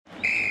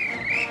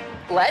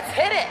Let's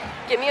hit it.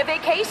 Give me a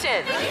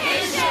vacation.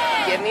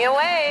 Vacation! Give me a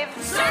wave.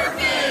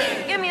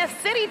 Surfing! Give me a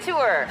city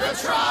tour. The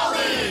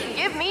trolley!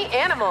 Give me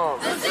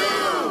animals. The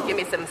zoo! Give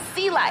me some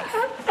sea life.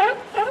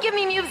 Give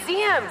me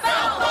museums.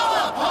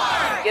 Balboa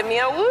Park! Give me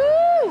a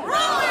woo!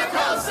 Roller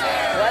coaster!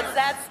 What's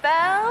that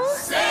spell?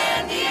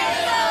 San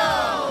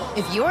Diego!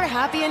 If you're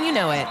happy and you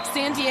know it,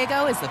 San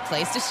Diego is the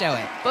place to show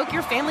it. Book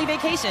your family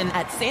vacation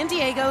at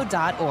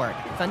sandiego.org.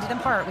 Funded in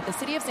part with the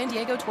City of San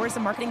Diego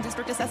Tourism Marketing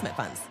District Assessment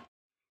Funds.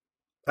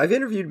 I've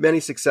interviewed many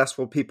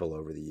successful people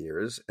over the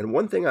years, and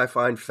one thing I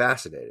find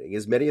fascinating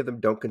is many of them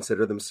don't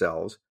consider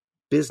themselves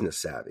business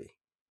savvy.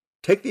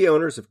 Take the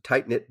owners of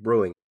Tight Knit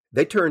Brewing.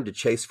 They turned to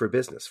Chase for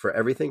business for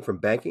everything from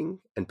banking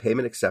and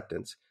payment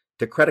acceptance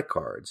to credit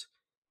cards,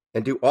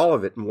 and do all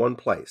of it in one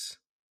place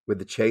with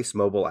the Chase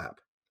mobile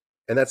app.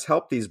 And that's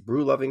helped these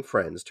brew-loving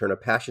friends turn a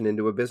passion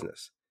into a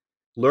business.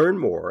 Learn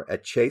more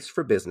at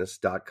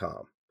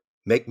chaseforbusiness.com.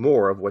 Make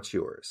more of what's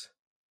yours.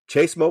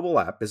 Chase mobile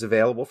app is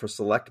available for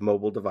select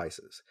mobile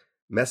devices.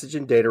 Message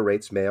and data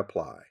rates may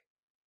apply.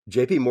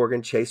 J.P.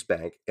 Morgan Chase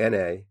Bank,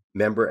 N.A.,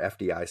 member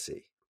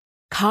FDIC.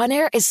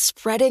 Conair is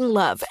spreading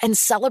love and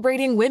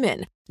celebrating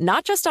women,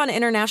 not just on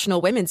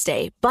International Women's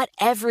Day, but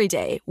every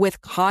day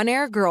with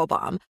Conair Girl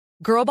Bomb.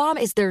 Girl Bomb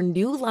is their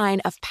new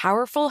line of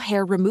powerful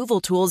hair removal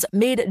tools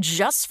made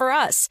just for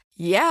us.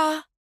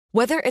 Yeah.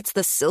 Whether it's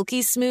the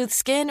silky smooth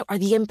skin or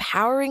the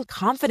empowering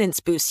confidence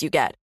boost you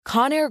get,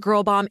 Conair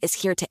Girl Bomb is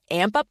here to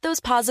amp up those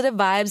positive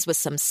vibes with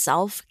some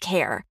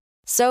self-care.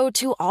 So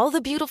to all the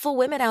beautiful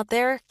women out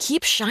there,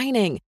 keep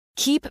shining,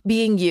 keep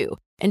being you,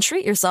 and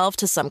treat yourself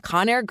to some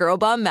Conair Girl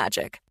Bomb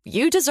magic.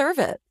 You deserve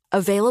it.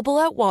 Available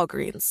at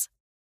Walgreens.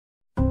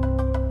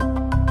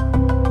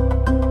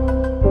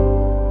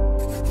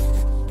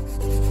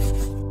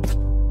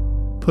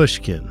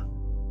 Pushkin.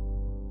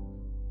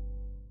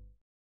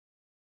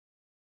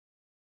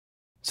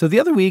 So the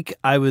other week,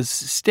 I was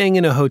staying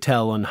in a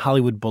hotel on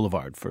Hollywood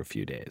Boulevard for a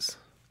few days.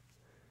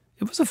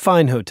 It was a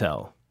fine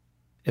hotel,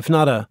 if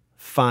not a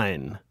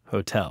fine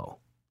hotel.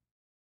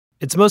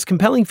 Its most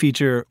compelling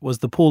feature was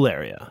the pool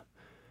area,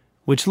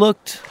 which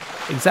looked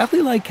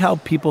exactly like how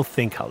people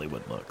think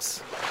Hollywood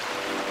looks.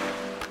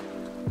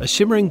 A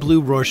shimmering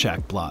blue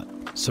Rorschach blot,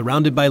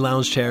 surrounded by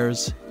lounge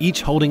chairs,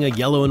 each holding a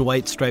yellow and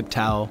white striped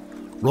towel,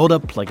 rolled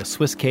up like a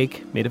Swiss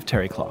cake made of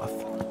terry cloth.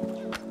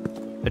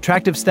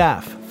 Attractive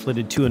staff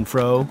flitted to and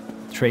fro,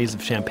 trays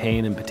of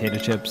champagne and potato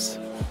chips.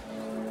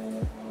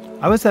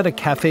 I was at a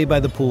cafe by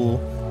the pool,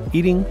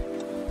 eating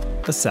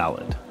a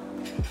salad.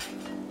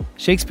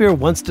 Shakespeare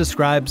once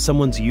described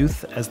someone's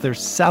youth as their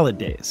salad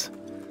days,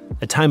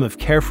 a time of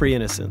carefree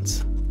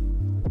innocence.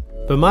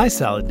 But my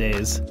salad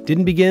days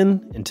didn't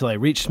begin until I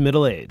reached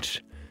middle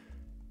age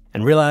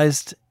and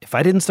realized if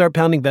I didn't start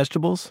pounding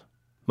vegetables,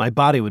 my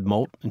body would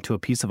molt into a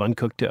piece of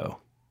uncooked dough.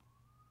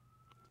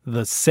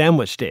 The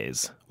sandwich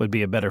days would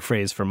be a better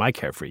phrase for my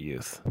carefree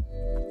youth.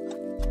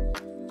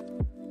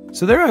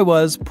 So there I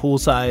was,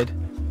 poolside,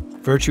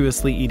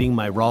 virtuously eating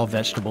my raw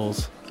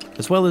vegetables,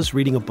 as well as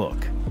reading a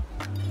book.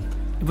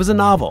 It was a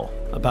novel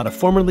about a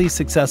formerly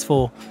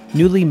successful,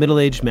 newly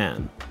middle-aged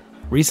man,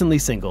 recently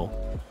single,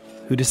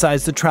 who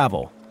decides to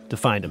travel to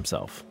find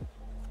himself.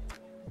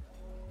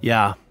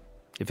 Yeah,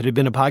 if it had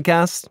been a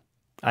podcast,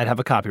 I'd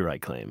have a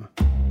copyright claim.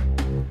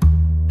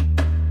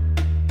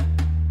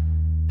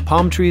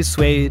 Palm trees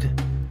swayed,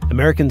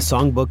 American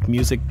songbook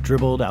music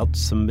dribbled out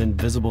some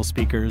invisible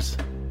speakers.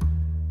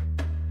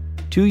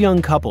 Two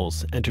young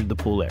couples entered the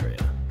pool area,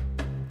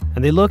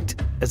 and they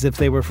looked as if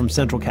they were from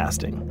Central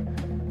Casting,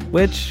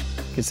 which,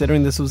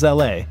 considering this was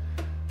LA,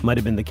 might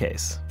have been the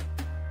case.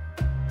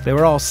 They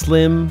were all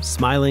slim,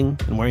 smiling,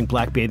 and wearing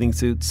black bathing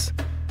suits,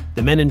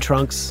 the men in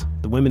trunks,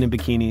 the women in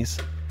bikinis.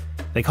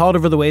 They called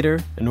over the waiter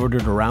and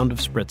ordered a round of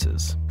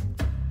spritzes.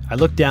 I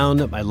looked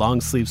down at my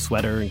long-sleeve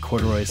sweater and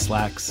corduroy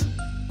slacks,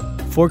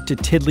 forked a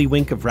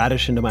tiddlywink of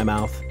radish into my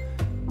mouth,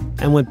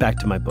 and went back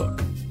to my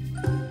book.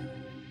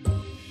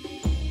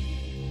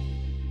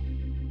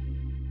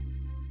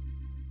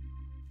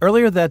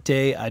 Earlier that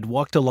day, I'd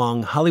walked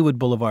along Hollywood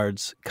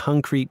Boulevard's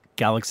concrete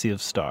galaxy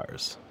of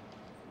stars.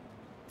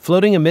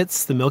 Floating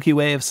amidst the Milky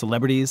Way of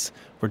celebrities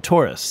were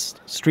tourists,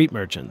 street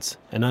merchants,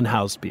 and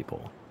unhoused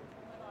people.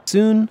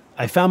 Soon,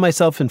 I found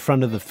myself in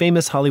front of the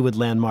famous Hollywood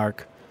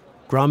landmark,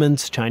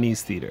 Grauman's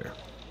Chinese Theater,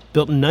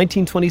 built in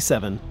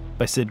 1927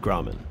 by Sid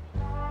Grauman.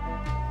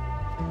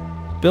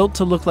 Built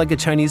to look like a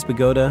Chinese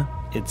pagoda,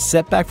 it's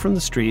set back from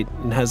the street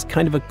and has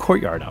kind of a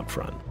courtyard out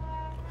front.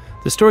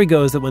 The story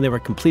goes that when they were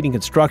completing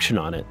construction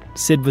on it,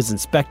 Sid was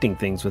inspecting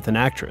things with an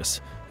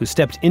actress who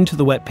stepped into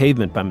the wet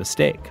pavement by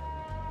mistake.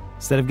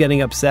 Instead of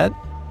getting upset,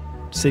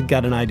 Sid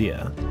got an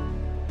idea.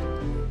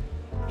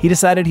 He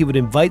decided he would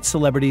invite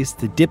celebrities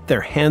to dip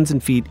their hands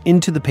and feet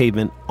into the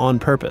pavement on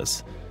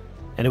purpose,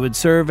 and it would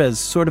serve as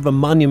sort of a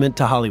monument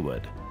to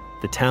Hollywood,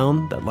 the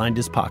town that lined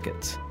his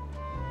pockets.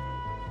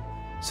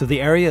 So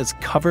the area is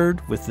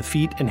covered with the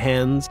feet and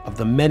hands of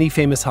the many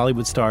famous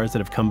Hollywood stars that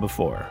have come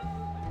before.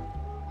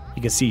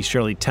 You can see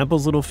Shirley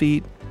Temple's little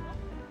feet.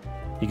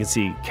 You can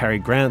see Cary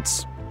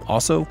Grant's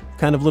also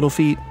kind of little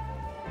feet.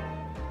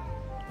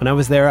 When I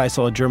was there, I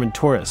saw a German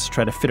tourist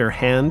try to fit her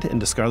hand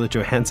into Scarlett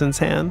Johansson's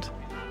hand.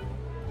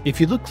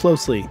 If you look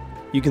closely,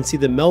 you can see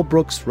that Mel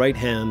Brooks' right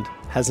hand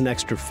has an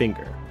extra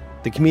finger.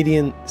 The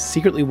comedian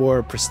secretly wore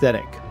a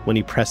prosthetic when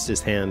he pressed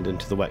his hand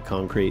into the wet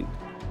concrete.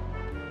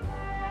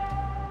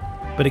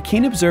 But a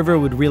keen observer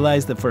would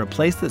realize that for a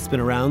place that's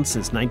been around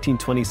since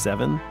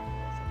 1927,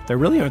 there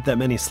really aren't that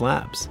many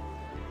slabs.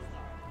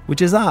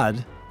 Which is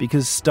odd,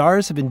 because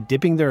stars have been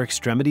dipping their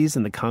extremities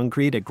in the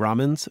concrete at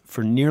Grauman's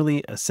for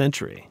nearly a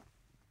century.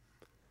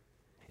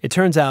 It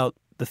turns out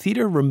the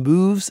theater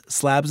removes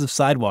slabs of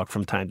sidewalk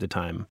from time to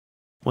time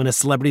when a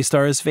celebrity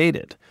star is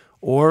faded,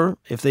 or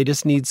if they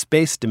just need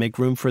space to make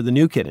room for the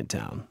new kid in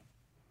town.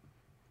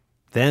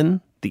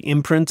 Then, the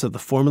imprints of the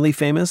formerly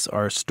famous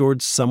are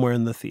stored somewhere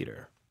in the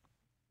theater.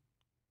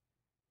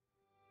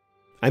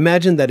 I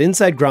imagine that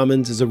inside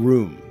Grauman's is a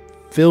room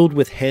filled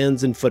with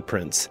hands and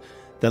footprints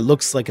that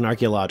looks like an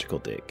archaeological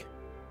dig.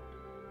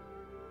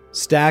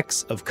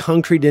 Stacks of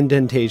concrete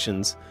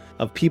indentations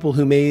of people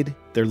who made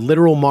their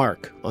literal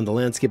mark on the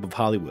landscape of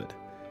Hollywood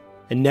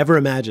and never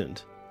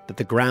imagined that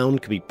the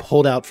ground could be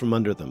pulled out from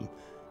under them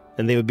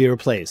and they would be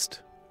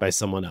replaced by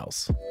someone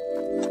else.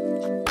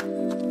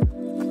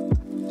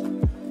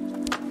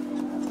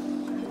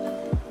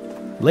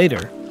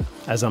 Later,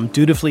 as I'm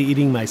dutifully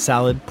eating my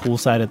salad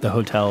poolside at the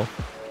hotel,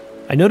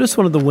 I notice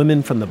one of the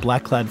women from the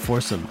black-clad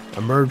foursome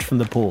emerge from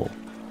the pool,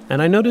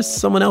 and I notice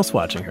someone else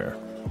watching her.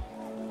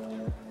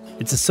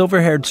 It's a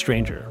silver-haired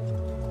stranger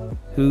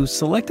who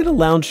selected a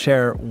lounge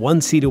chair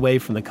one seat away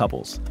from the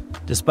couples,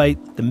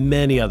 despite the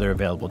many other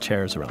available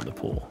chairs around the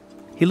pool.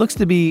 He looks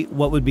to be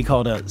what would be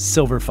called a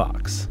silver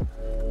fox.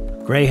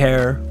 Gray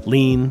hair,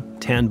 lean,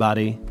 tan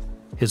body,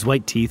 his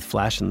white teeth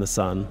flash in the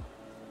sun.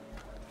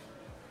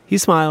 He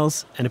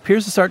smiles and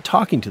appears to start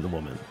talking to the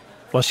woman,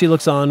 while she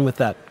looks on with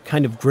that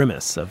kind of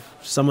grimace of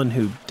someone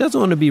who doesn't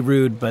want to be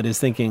rude but is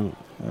thinking,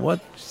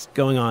 what's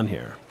going on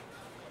here?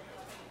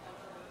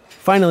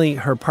 Finally,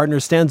 her partner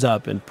stands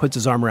up and puts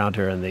his arm around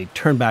her, and they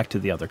turn back to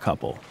the other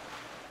couple.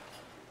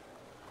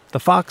 The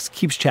fox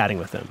keeps chatting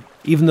with him,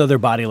 even though their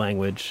body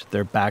language,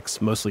 their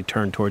backs mostly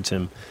turned towards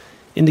him,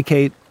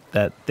 indicate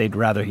that they'd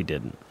rather he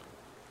didn't.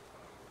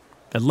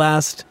 At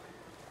last,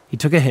 he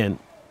took a hint,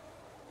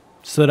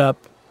 stood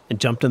up and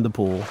jumped in the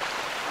pool,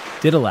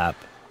 did a lap,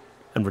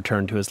 and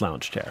returned to his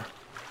lounge chair.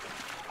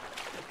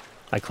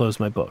 I closed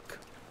my book.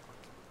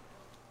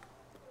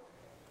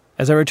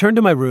 As I returned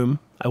to my room,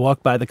 I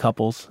walked by the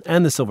couples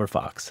and the silver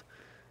fox,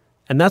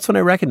 and that's when I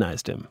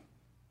recognized him.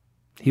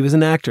 He was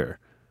an actor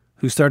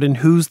who starred in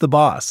Who's the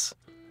Boss,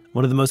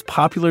 one of the most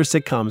popular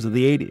sitcoms of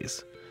the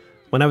 80s.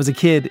 When I was a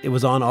kid, it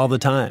was on all the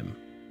time,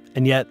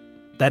 and yet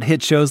that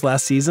hit show's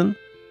last season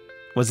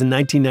was in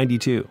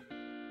 1992,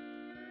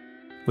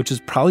 which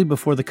is probably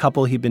before the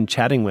couple he'd been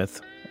chatting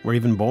with were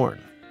even born.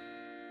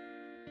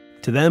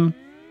 To them,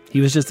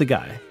 he was just a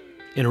guy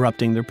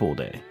interrupting their pool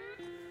day.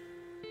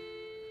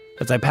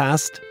 As I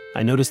passed,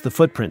 I noticed the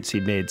footprints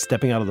he'd made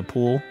stepping out of the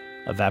pool,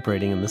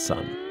 evaporating in the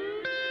sun.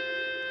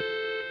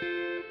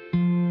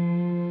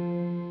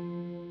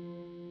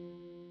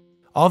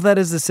 All of that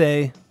is to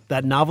say,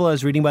 that novel I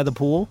was reading by the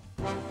pool,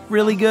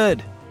 really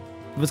good.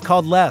 It was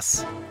called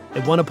Less.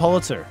 It won a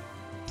Pulitzer.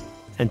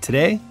 And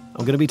today,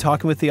 I'm going to be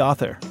talking with the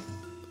author.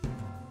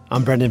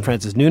 I'm Brendan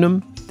Francis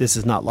Newnham. This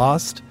is Not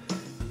Lost,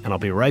 and I'll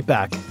be right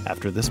back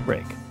after this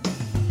break.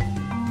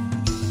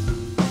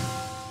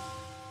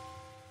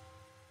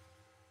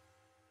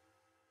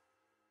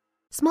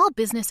 Small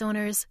business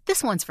owners,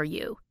 this one's for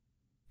you.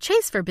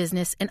 Chase for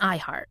Business and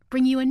iHeart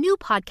bring you a new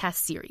podcast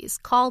series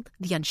called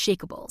The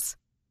Unshakables.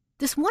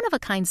 This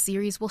one-of-a-kind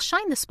series will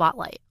shine the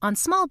spotlight on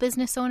small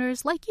business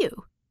owners like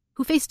you,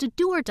 who faced a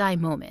do-or-die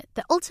moment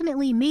that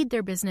ultimately made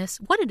their business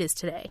what it is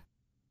today.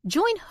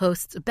 Join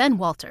hosts Ben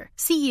Walter,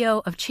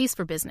 CEO of Chase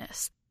for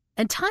Business,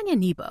 and Tanya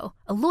Nebo,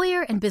 a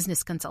lawyer and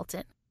business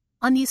consultant,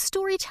 on these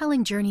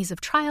storytelling journeys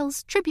of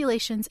trials,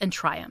 tribulations, and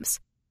triumphs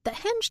that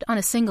hinged on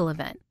a single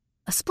event,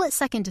 a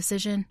split-second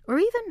decision, or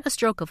even a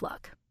stroke of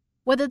luck.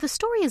 Whether the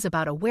story is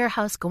about a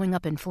warehouse going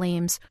up in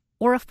flames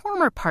or a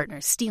former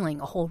partner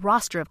stealing a whole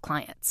roster of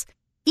clients,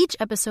 each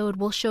episode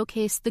will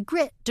showcase the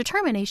grit,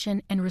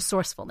 determination, and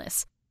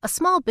resourcefulness a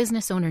small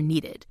business owner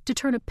needed to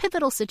turn a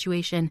pivotal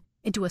situation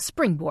into a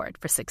springboard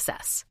for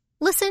success.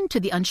 Listen to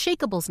The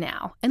Unshakables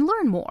now and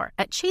learn more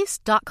at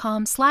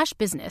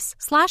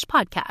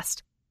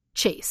chase.com/business/podcast.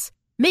 Chase,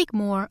 make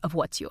more of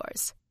what's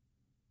yours.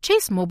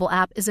 Chase mobile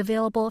app is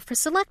available for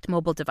select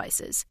mobile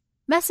devices.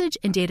 Message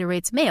and data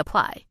rates may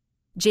apply.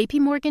 J.P.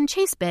 Morgan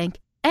Chase Bank,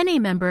 N.A.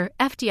 member,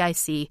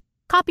 FDIC,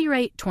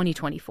 copyright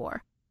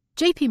 2024.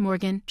 J.P.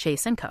 Morgan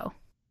Chase & Co.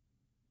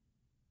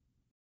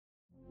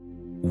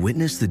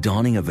 Witness the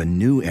dawning of a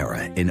new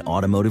era in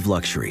automotive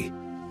luxury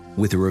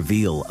with a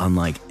reveal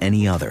unlike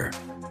any other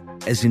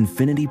as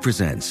Infiniti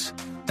presents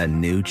a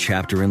new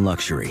chapter in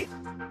luxury,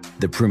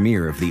 the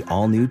premiere of the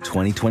all-new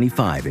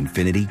 2025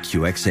 Infiniti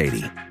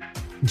QX80.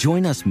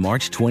 Join us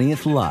March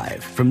 20th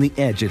live from the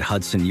Edge at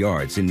Hudson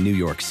Yards in New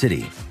York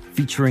City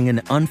featuring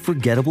an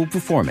unforgettable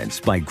performance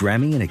by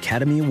Grammy and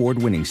Academy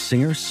Award-winning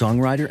singer,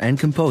 songwriter, and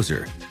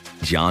composer,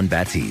 Jon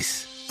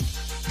Batiste.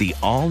 The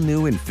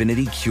all-new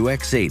Infiniti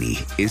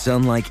QX80 is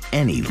unlike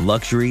any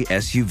luxury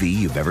SUV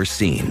you've ever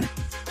seen.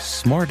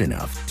 Smart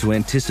enough to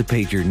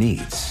anticipate your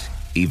needs,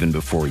 even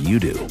before you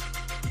do.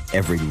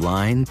 Every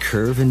line,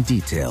 curve, and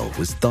detail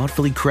was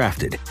thoughtfully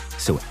crafted,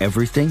 so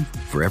everything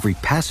for every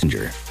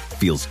passenger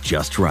feels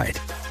just right.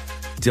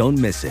 Don't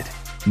miss it.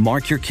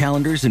 Mark your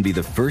calendars and be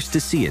the first to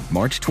see it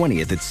March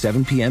 20th at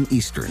 7 p.m.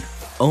 Eastern,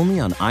 only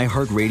on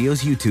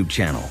iHeartRadio's YouTube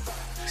channel.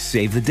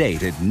 Save the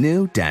date at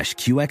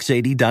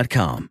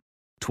new-QX80.com.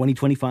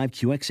 2025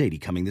 QX80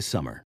 coming this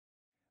summer.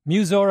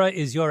 Musora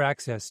is your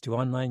access to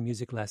online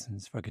music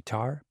lessons for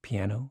guitar,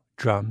 piano,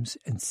 drums,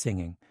 and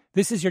singing.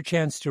 This is your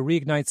chance to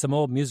reignite some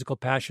old musical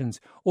passions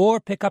or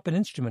pick up an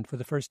instrument for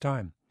the first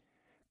time.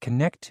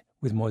 Connect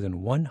with more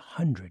than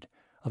 100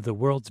 of the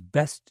world's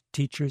best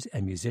teachers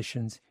and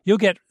musicians. You'll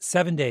get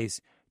 7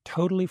 days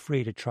totally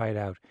free to try it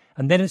out,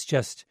 and then it's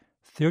just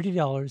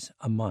 $30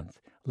 a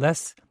month,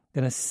 less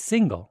than a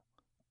single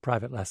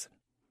private lesson.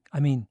 I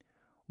mean,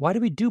 why do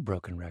we do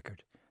Broken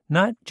Record?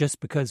 Not just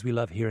because we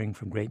love hearing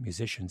from great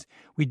musicians.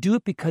 We do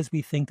it because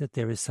we think that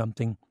there is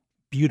something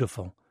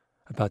beautiful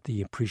about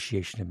the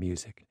appreciation of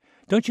music.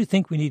 Don't you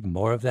think we need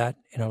more of that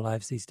in our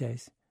lives these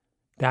days?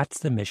 That's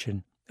the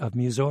mission of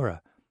Musora,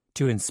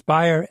 to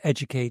inspire,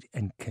 educate,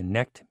 and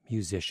connect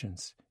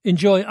musicians.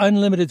 Enjoy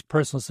unlimited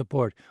personal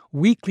support,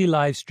 weekly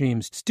live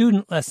streams,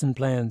 student lesson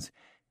plans.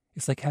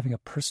 It's like having a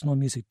personal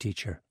music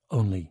teacher,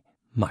 only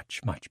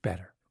much, much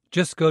better.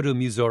 Just go to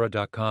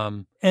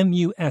Musora.com,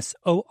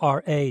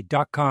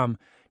 Musora.com,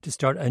 to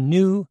start a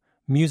new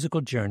musical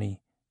journey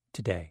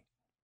today.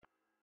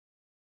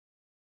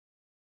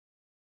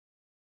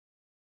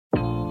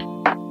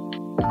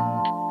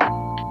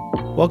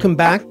 Welcome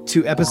back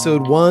to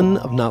episode 1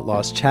 of Not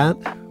Lost Chat,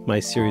 my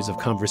series of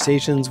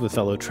conversations with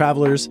fellow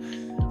travelers.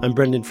 I'm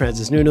Brendan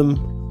Francis Newnham,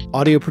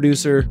 audio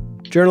producer,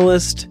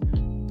 journalist,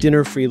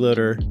 dinner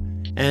freeloader,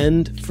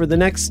 and for the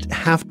next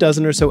half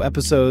dozen or so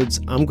episodes,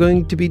 I'm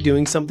going to be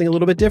doing something a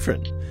little bit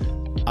different.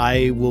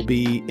 I will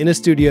be in a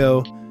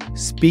studio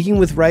speaking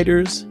with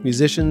writers,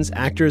 musicians,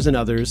 actors, and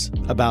others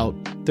about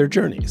their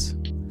journeys.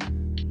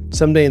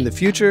 Someday in the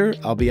future,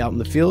 I'll be out in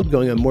the field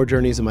going on more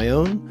journeys of my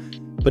own,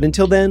 but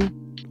until then,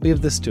 we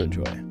have this to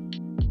enjoy.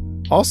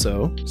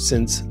 Also,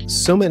 since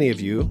so many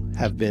of you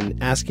have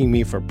been asking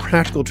me for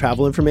practical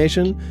travel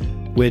information,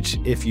 which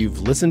if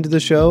you've listened to the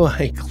show,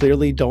 I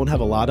clearly don't have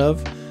a lot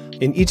of,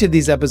 in each of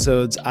these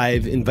episodes,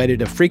 I've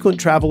invited a frequent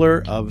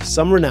traveler of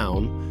some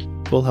renown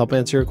who will help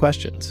answer your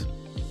questions.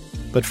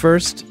 But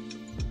first,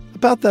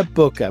 about that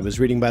book I was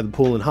reading by the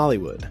pool in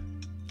Hollywood,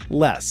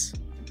 Less.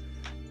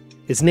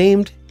 It's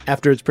named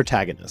after its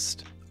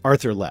protagonist,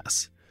 Arthur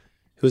Less,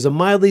 who is a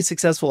mildly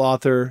successful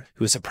author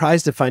who is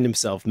surprised to find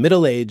himself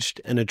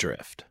middle-aged and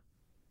adrift.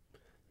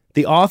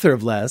 The author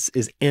of Less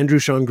is Andrew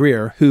Sean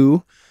Greer,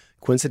 who,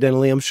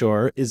 coincidentally I'm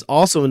sure, is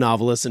also a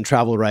novelist and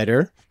travel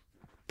writer,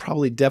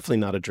 probably definitely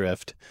not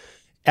adrift.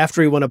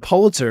 After he won a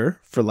Pulitzer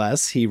for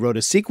Less, he wrote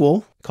a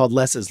sequel called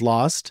Less is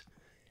Lost,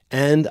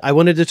 and I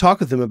wanted to talk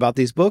with him about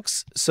these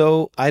books,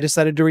 so I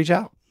decided to reach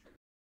out.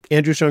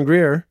 Andrew Sean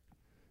Greer,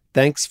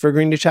 thanks for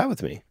agreeing to chat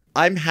with me.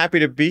 I'm happy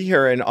to be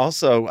here. And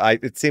also,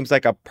 it seems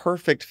like a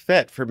perfect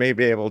fit for me to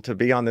be able to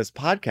be on this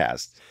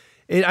podcast.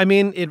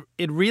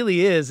 It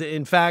really is.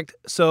 In fact,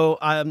 so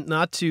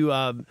not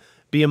to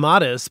be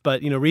immodest,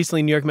 but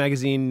recently New York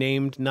Magazine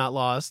named Not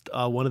Lost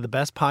one of the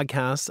best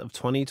podcasts of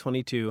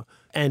 2022.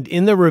 And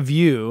in the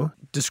review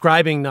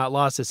describing Not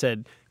Lost, it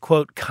said,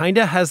 quote,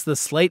 kinda has the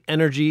slight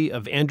energy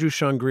of Andrew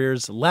Sean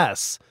Greer's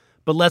Less,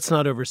 but let's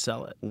not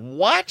oversell it.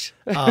 What?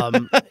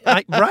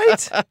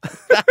 Right?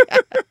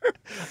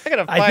 I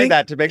gotta find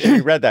that to make sure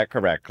you read that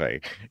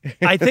correctly.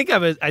 I think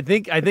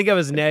I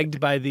was nagged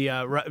by the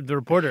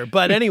reporter,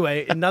 but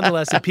anyway,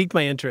 nonetheless, it piqued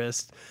my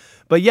interest.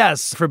 But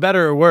yes, for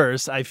better or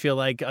worse, I feel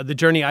like the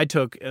journey I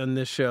took in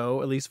this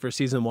show, at least for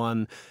season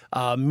 1,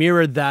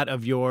 mirrored that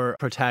of your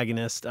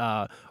protagonist,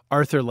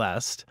 Arthur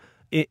Less.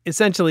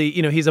 Essentially,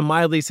 he's a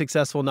mildly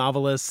successful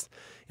novelist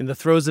in the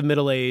throes of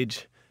middle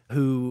age,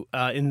 who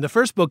in the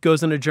first book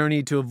goes on a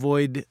journey to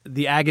avoid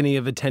the agony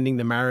of attending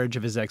the marriage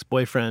of his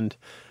ex-boyfriend.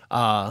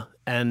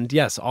 And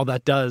yes, all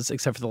that does,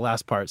 except for the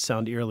last part,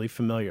 sound eerily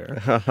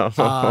familiar.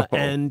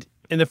 And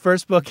in the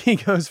first book, he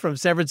goes from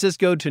San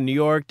Francisco to New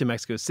York to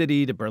Mexico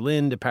City to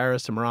Berlin to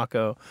Paris to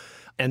Morocco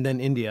and then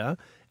India.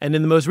 And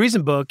in the most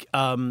recent book,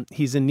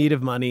 he's in need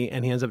of money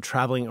and he ends up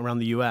traveling around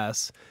the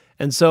U.S.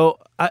 And so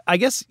I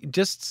guess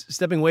just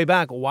stepping way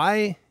back,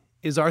 why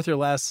is Arthur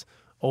Less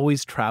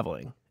always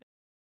traveling?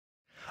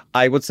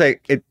 I would say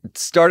it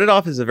started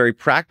off as a very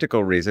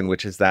practical reason,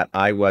 which is that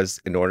I was,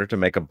 in order to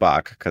make a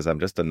buck, because I'm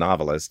just a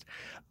novelist,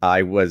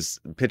 I was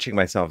pitching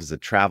myself as a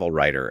travel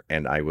writer,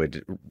 and I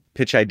would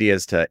pitch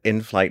ideas to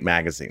in-flight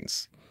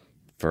magazines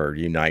for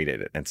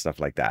United and stuff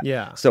like that.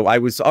 Yeah. So I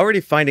was already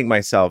finding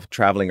myself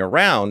traveling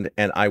around,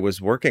 and I was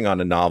working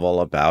on a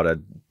novel about a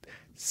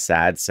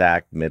sad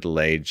sack,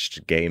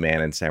 middle-aged gay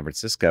man in San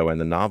Francisco, and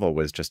the novel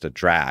was just a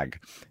drag.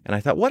 And I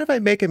thought, what if I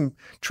make him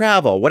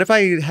travel? What if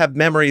I have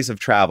memories of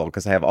travel?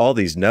 Because I have all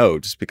these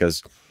notes,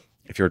 because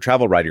if you're a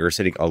travel writer, you're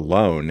sitting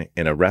alone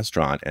in a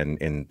restaurant and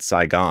in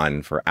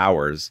Saigon for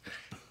hours,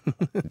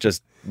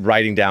 just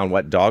writing down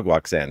what dog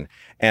walks in.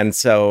 And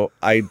so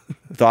I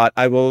thought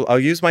I'll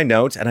use my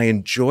notes, and I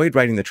enjoyed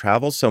writing the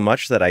travel so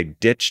much that I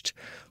ditched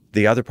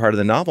the other part of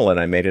the novel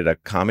and I made it a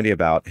comedy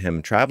about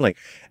him traveling.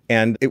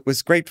 And it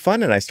was great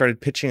fun. And I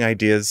started pitching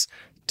ideas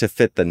to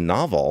fit the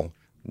novel,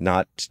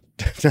 not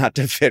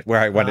to fit where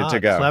I wanted to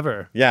go.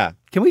 Clever. Yeah.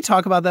 Can we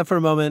talk about that for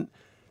a moment?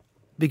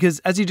 Because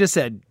as you just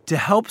said, to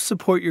help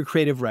support your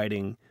creative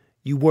writing,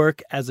 you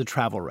work as a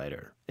travel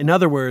writer. In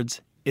other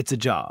words, it's a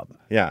job.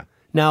 Yeah.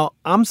 Now,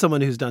 I'm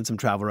someone who's done some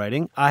travel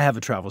writing. I have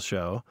a travel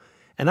show.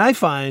 And I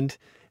find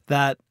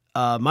that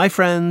my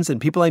friends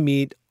and people I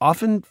meet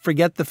often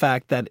forget the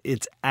fact that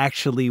it's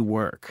actually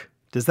work.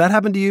 Does that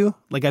happen to you?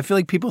 Like, I feel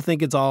like people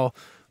think it's all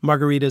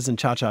margaritas and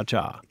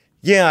cha-cha-cha.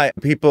 Yeah,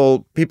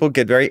 people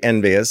get very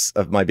envious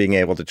of my being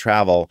able to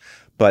travel,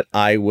 but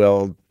I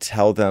will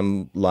tell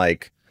them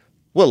like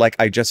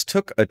I just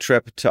took a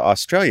trip to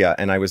Australia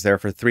and I was there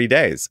for 3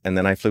 days and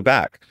then I flew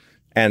back.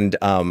 And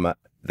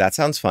that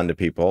sounds fun to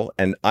people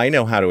and I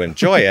know how to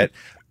enjoy it,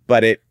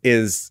 but it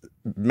is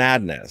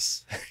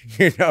madness,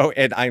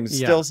 and I'm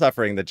still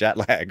suffering the jet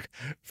lag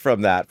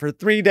from that for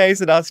 3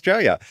 days in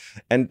Australia.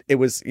 And it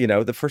was,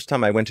 the first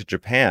time I went to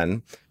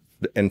Japan,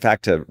 in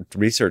fact, to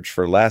research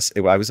for less,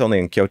 I was only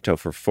in Kyoto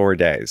for 4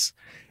 days.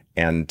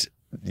 And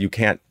you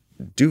can't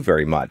do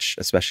very much,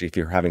 especially if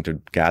you're having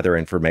to gather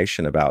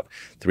information about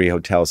 3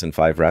 hotels and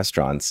 5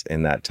 restaurants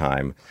in that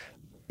time.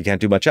 You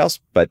can't do much else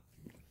but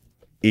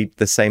eat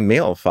the same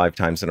meal 5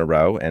 times in a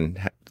row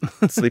and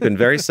sleep in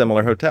very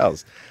similar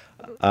hotels.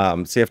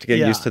 So you have to get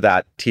used to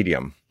that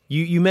tedium.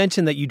 You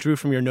mentioned that you drew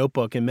from your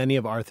notebook in many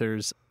of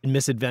Arthur's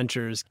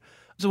misadventures.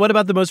 So what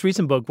about the most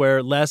recent book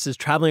where Les is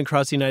traveling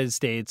across the United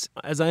States?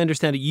 As I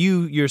understand it,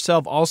 you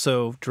yourself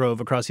also drove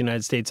across the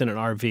United States in an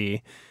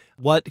RV.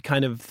 What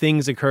kind of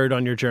things occurred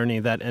on your journey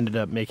that ended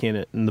up making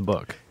it in the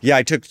book? Yeah,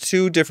 I took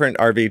 2 different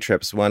RV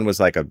trips. One was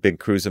like a big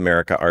Cruise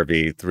America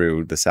RV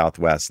through the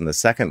Southwest. And the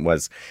second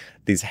was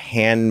these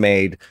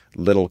handmade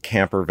little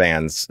camper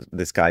vans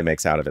this guy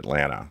makes out of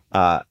Atlanta.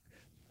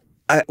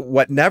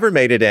 What never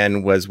made it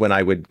in was when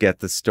I would get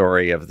the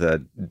story of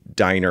the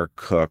diner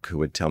cook who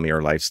would tell me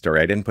her life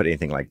story. I didn't put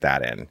anything like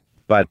that in.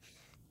 But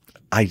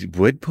I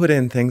would put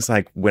in things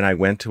like when I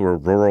went to a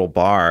rural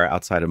bar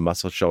outside of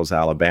Muscle Shoals,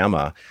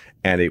 Alabama,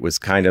 and it was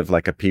kind of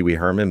like a Pee Wee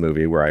Herman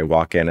movie where I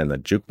walk in and the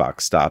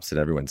jukebox stops and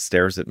everyone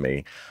stares at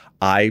me.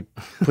 I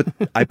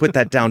put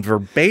that down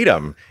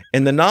verbatim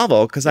in the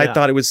novel because I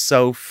thought it was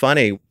so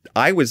funny.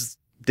 I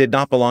did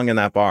not belong in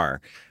that bar.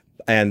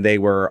 And they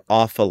were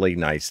awfully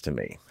nice to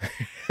me.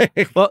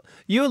 Well,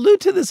 you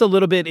allude to this a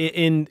little bit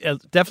in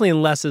definitely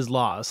in Less is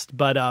Lost,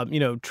 but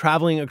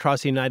traveling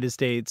across the United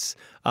States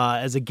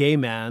as a gay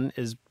man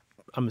is,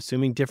 I'm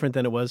assuming, different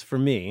than it was for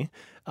me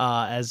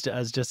as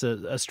just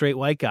a straight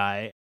white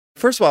guy.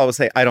 First of all, I will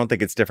say I don't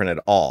think it's different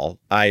at all.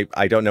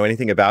 I don't know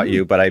anything about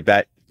you, but I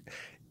bet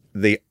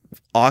the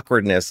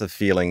awkwardness of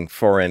feeling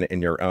foreign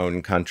in your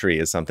own country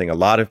is something a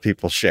lot of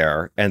people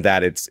share, and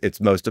that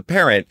it's most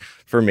apparent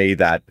for me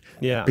that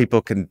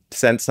people can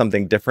sense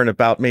something different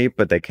about me,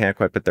 but they can't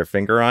quite put their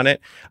finger on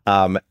it.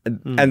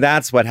 And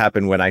that's what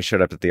happened when I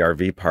showed up at the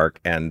RV park,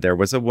 and there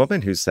was a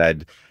woman who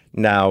said,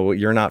 "Now,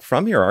 you're not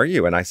from here, are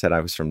you?" And I said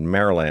I was from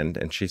Maryland,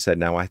 and she said,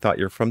 "Now, I thought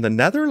you're from the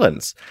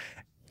Netherlands."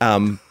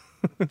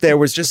 There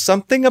was just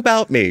something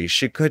about me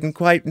she couldn't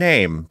quite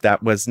name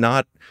that was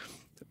not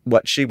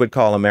what she would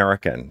call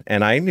American.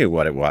 And I knew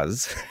what it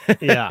was.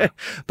 Yeah.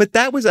 But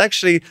that was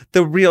actually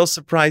the real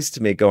surprise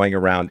to me going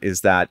around,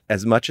 is that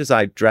as much as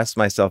I dressed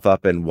myself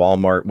up in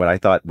Walmart, what I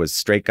thought was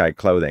straight guy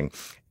clothing,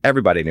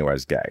 everybody knew I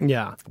was gay.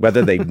 Yeah.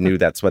 Whether they knew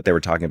that's what they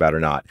were talking about or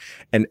not.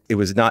 And it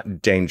was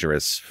not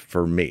dangerous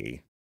for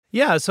me.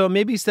 Yeah. So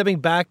maybe stepping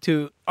back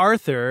to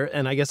Arthur,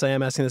 and I guess I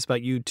am asking this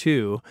about you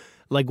too,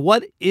 like,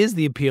 what is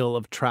the appeal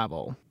of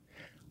travel?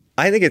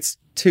 I think it's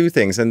 2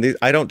 things, and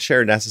I don't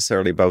share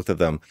necessarily both of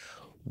them.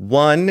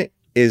 One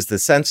is the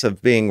sense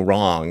of being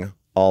wrong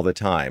all the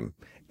time.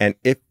 And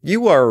if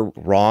you are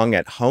wrong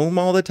at home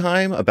all the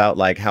time about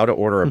like how to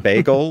order a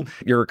bagel,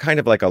 you're kind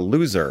of like a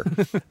loser.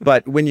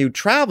 But when you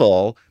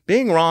travel,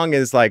 being wrong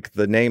is like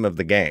the name of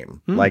the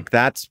game. Like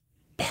that's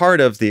part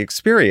of the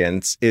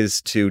experience,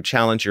 is to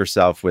challenge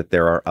yourself with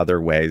there are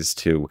other ways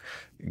to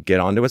get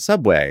onto a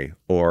subway,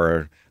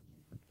 or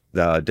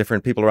the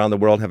different people around the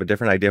world have a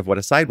different idea of what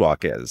a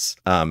sidewalk is.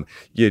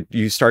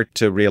 You start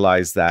to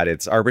realize that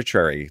it's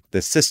arbitrary,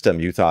 the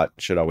system you thought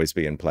should always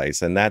be in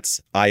place. And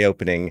that's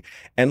eye-opening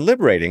and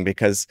liberating,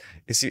 because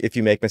if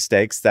you make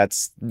mistakes,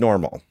 that's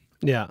normal.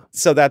 Yeah.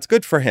 So that's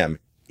good for him.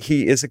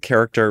 He is a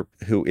character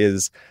who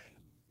is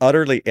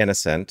utterly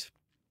innocent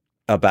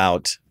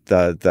about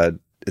the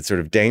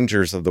sort of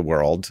dangers of the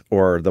world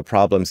or the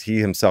problems he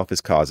himself is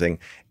causing.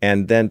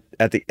 And then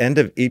at the end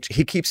of each,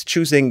 he keeps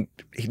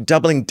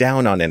doubling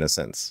down on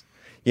innocence.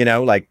 You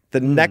know, like the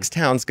next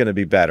town's going to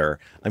be better.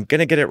 I'm going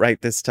to get it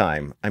right this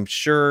time. I'm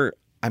sure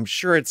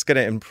it's going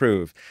to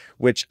improve,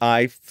 which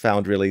I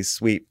found really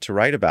sweet to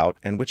write about,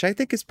 and which I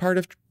think is part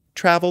of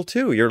travel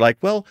too. You're like,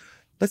 well,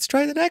 let's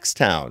try the next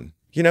town.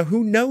 You know,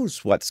 who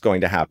knows what's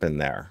going to happen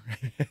there?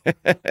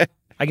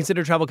 I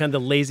consider travel kind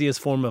of the laziest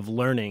form of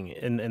learning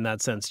in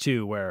that sense,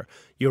 too, where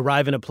you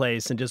arrive in a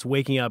place and just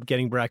waking up,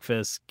 getting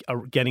breakfast,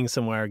 getting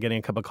somewhere, getting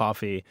a cup of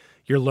coffee,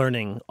 you're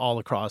learning all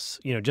across,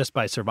 just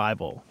by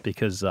survival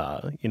because,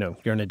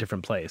 you're in a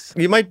different place.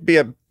 You might be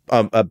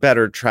a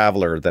better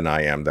traveler than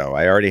I am, though.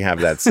 I already have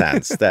that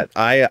sense that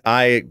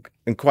I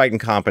am quite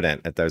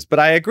incompetent at those. But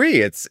I agree.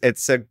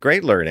 It's a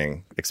great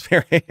learning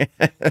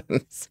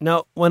experience.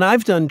 Now, when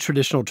I've done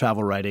traditional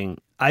travel writing,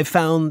 I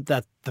found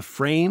that the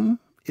frame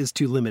is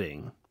too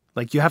limiting.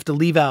 Like you have to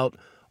leave out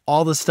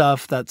all the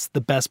stuff that's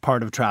the best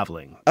part of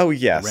traveling. Oh,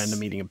 yes. The random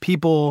meeting of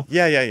people.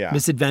 Yeah.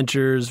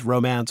 Misadventures,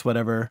 romance,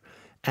 whatever.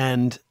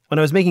 And when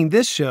I was making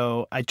this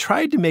show, I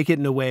tried to make it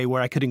in a way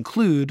where I could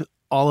include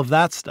all of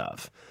that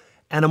stuff.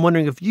 And I'm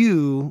wondering if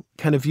you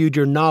kind of viewed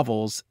your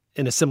novels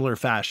in a similar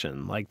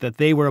fashion, like that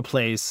they were a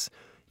place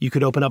you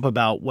could open up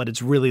about what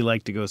it's really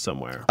like to go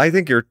somewhere. I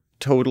think you're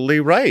totally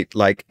right.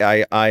 Like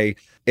I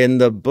in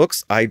the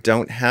books, I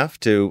don't have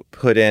to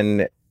put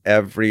in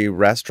every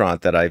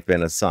restaurant that I've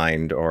been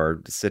assigned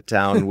or sit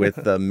down with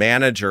the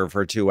manager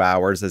for 2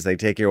 hours as they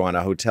take you on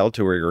a hotel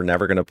tour you're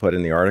never going to put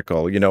in the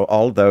article.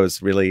 All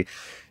those really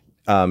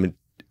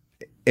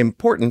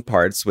important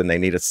parts when they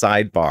need a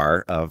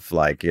sidebar of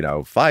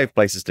 5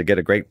 places to get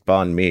a great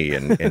banh mi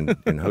in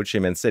Ho Chi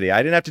Minh City.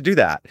 I didn't have to do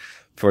that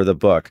for the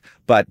book,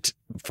 but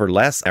for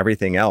less,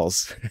 everything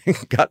else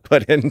got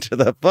put into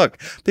the book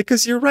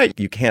because you're right.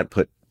 You can't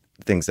put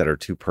things that are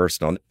too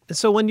personal.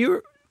 So when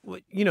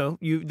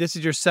this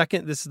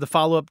is the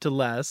follow-up to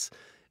Less.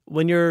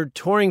 When you're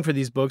touring for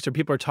these books or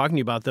people are talking to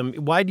you about them,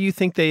 why do you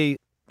think they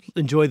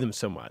enjoy them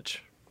so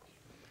much?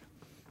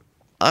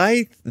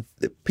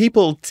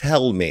 People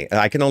tell me,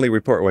 I can only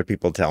report what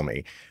people tell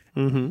me.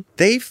 Mm-hmm.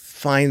 They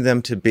find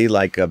them to be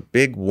like a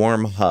big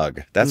warm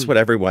hug. That's what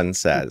everyone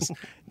says.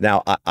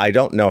 Now, I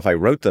don't know if I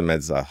wrote them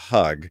as a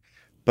hug,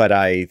 but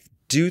I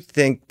do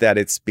think that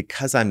it's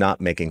because I'm not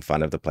making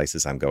fun of the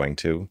places I'm going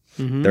to.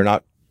 Mm-hmm. They're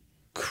not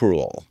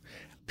cruel.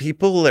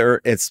 People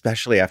are,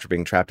 especially after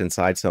being trapped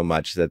inside so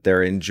much, that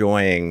they're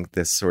enjoying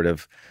this sort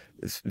of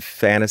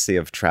fantasy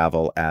of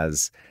travel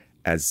as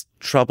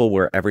trouble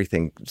where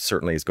everything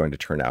certainly is going to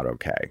turn out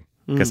okay.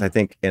 Because I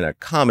think in a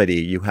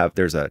comedy,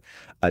 there's a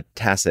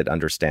tacit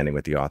understanding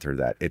with the author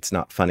that it's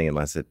not funny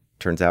unless it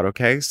turns out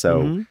okay.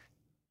 So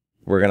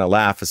we're going to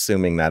laugh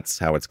assuming that's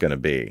how it's going to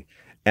be.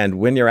 And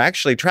when you're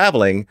actually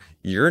traveling,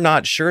 you're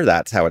not sure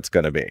that's how it's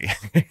going to be.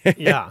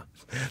 Yeah.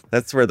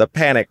 That's where the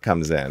panic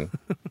comes in.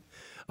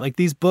 Like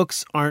these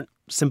books aren't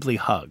simply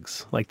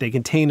hugs. Like they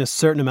contain a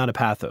certain amount of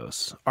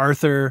pathos.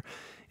 Arthur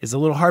is a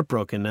little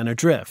heartbroken and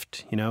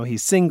adrift.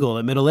 He's single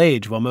at middle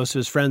age while most of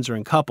his friends are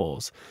in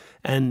couples.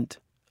 And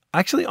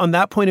actually, on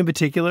that point in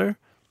particular,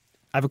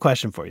 I have a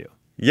question for you.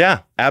 Yeah,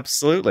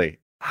 absolutely.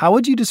 How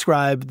would you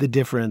describe the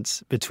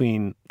difference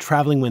between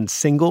traveling when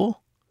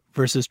single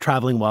versus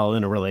traveling while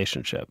in a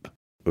relationship?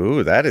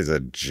 Ooh, that is a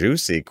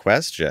juicy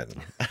question.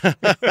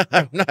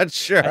 I'm not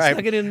sure I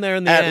stuck it in there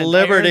in the at end.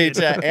 liberty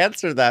to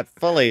answer that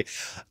fully.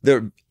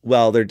 They're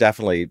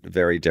definitely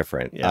very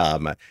different. Yeah.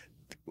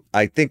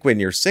 I think when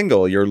you're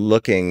single, you're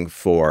looking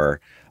for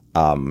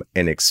an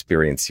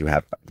experience. You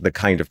have the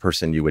kind of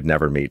person you would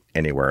never meet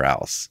anywhere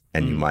else,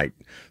 and you might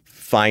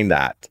find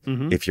that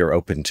if you're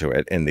open to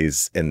it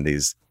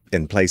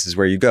in places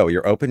where you go.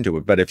 You're open to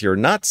it, but if you're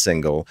not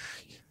single,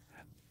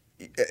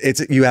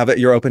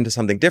 you're open to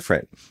something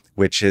different,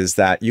 which is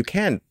that you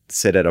can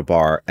sit at a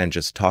bar and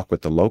just talk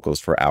with the locals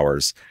for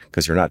hours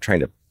because you're not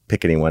trying to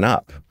pick anyone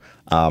up.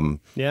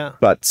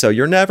 But so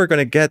you're never going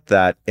to get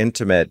that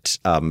intimate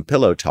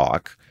pillow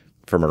talk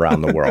from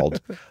around the world,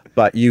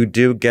 but you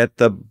do get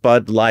the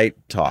Bud Light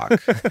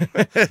talk.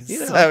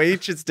 So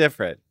each is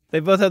different. They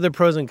both have their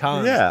pros and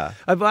cons. Yeah.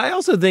 I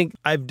also think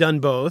I've done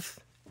both.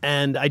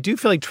 And I do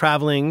feel like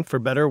traveling, for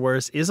better or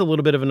worse, is a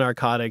little bit of a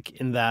narcotic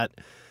in that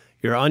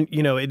you're on,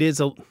 it is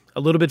a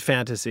little bit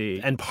fantasy.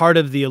 And part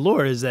of the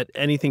allure is that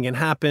anything can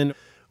happen.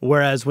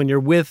 Whereas when you're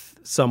with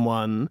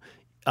someone,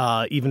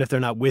 even if they're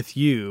not with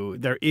you,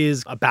 there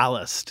is a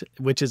ballast,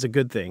 which is a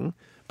good thing,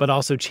 but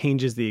also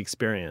changes the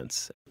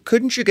experience.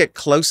 Couldn't you get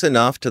close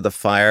enough to the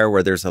fire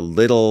where there's a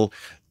little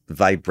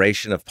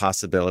vibration of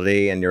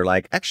possibility and you're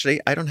like, actually,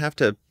 I don't have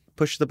to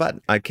push the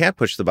button. I can't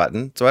push the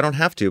button, so I don't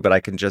have to, but I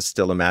can just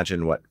still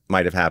imagine what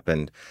might have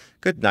happened.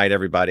 Good night,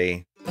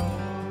 everybody.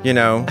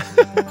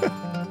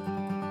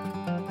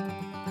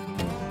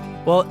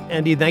 Well,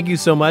 Andy, thank you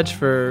so much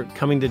for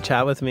coming to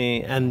chat with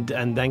me, and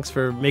thanks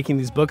for making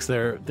these books.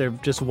 They're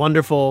just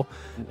wonderful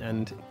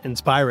and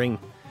inspiring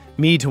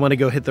me to want to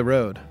go hit the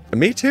road.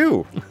 Me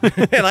too.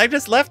 And I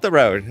just left the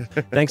road.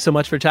 Thanks so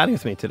much for chatting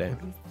with me today.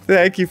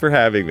 Thank you for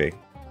having me.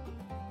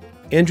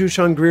 Andrew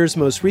Sean Greer's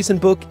most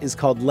recent book is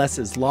called Less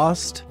is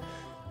Lost.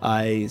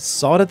 I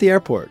saw it at the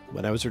airport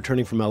when I was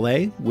returning from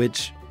LA,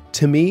 which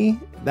To me,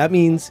 that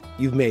means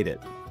you've made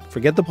it.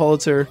 Forget the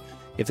Pulitzer.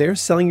 If they're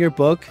selling your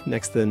book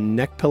next to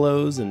neck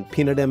pillows and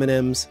peanut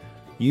M&Ms,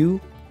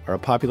 you are a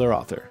popular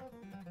author.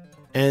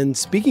 And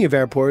speaking of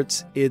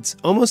airports, it's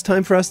almost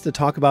time for us to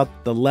talk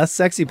about the less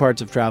sexy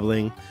parts of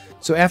traveling.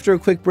 So after a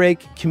quick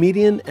break,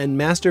 comedian and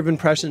master of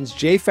impressions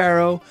Jay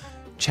Pharoah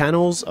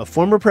channels a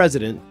former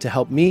president to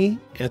help me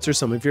answer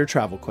some of your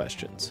travel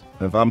questions.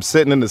 If I'm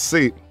sitting in the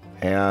seat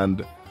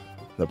and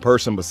the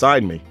person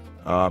beside me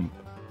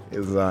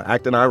is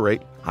acting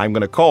irate, I'm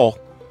going to call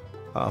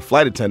a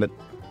flight attendant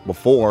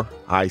before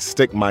I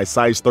stick my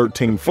size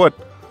 13 foot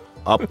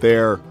up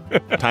their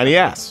tiny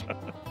ass.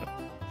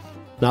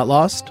 Not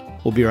lost?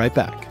 We'll be right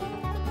back.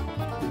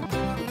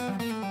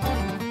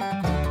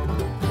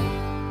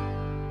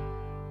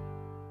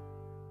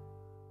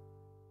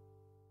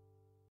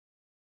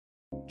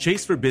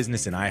 Chase for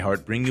Business and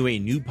iHeart bring you a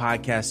new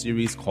podcast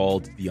series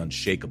called The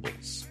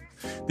Unshakables.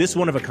 This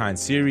one-of-a-kind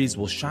series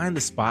will shine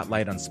the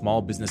spotlight on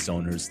small business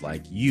owners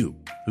like you,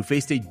 who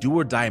faced a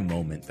do-or-die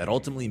moment that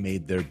ultimately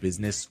made their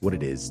business what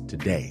it is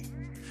today.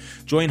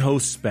 Join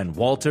hosts Ben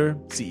Walter,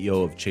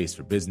 CEO of Chase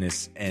for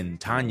Business, and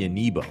Tanya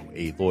Nebo,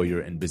 a lawyer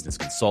and business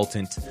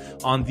consultant,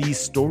 on these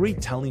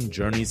storytelling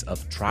journeys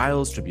of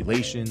trials,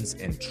 tribulations,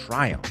 and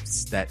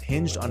triumphs that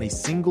hinged on a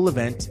single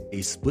event,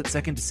 a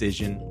split-second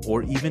decision,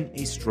 or even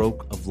a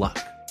stroke of luck.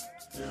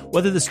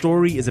 Whether the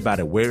story is about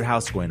a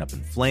warehouse going up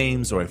in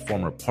flames or a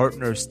former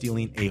partner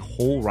stealing a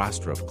whole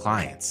roster of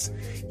clients,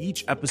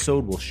 each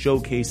episode will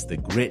showcase the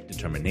grit,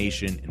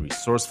 determination, and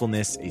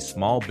resourcefulness a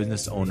small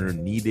business owner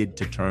needed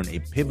to turn a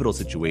pivotal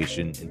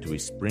situation into a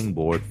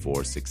springboard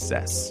for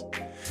success.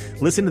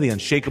 Listen to The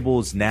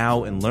Unshakables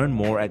now and learn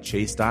more at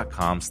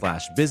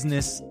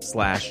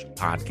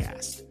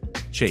chase.com/business/podcast.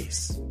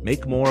 Chase,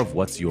 make more of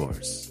what's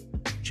yours.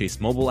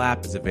 Chase mobile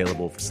app is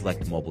available for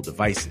select mobile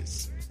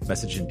devices.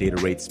 Message and data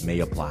rates may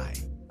apply.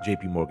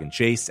 JP Morgan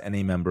Chase,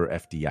 N.A. member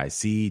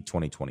FDIC,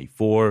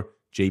 2024,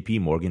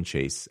 JP Morgan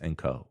Chase &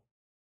 Co.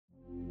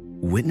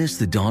 Witness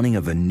the dawning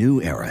of a new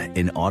era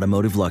in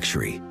automotive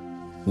luxury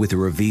with a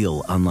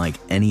reveal unlike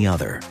any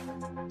other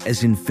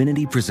as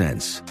Infiniti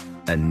presents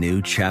a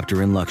new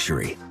chapter in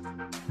luxury,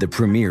 the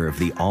premiere of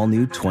the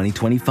all-new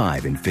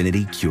 2025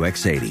 Infiniti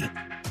QX80.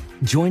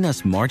 Join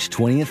us March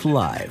 20th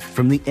live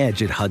from the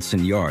Edge at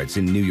Hudson Yards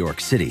in New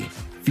York City,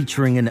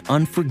 featuring an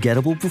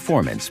unforgettable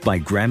performance by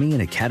Grammy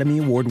and Academy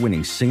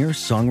Award-winning singer,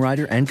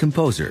 songwriter, and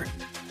composer,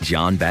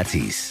 Jon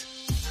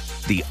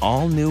Batiste. The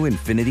all-new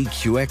Infiniti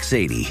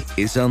QX80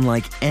 is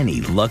unlike any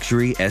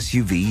luxury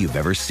SUV you've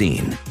ever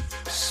seen.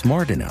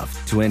 Smart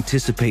enough to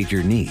anticipate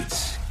your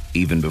needs,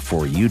 even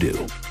before you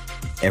do.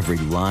 Every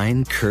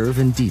line, curve,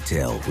 and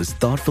detail was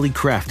thoughtfully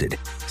crafted,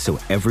 so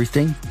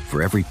everything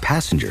for every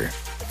passenger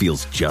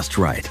feels just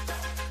right.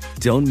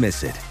 Don't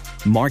miss it.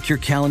 Mark your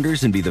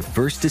calendars and be the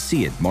first to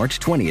see it March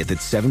 20th at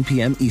 7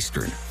 p.m.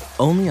 Eastern,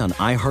 only on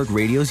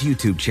iHeartRadio's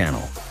YouTube channel.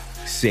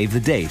 Save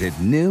the date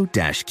at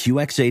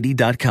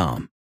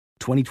new-QX80.com.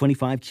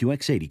 2025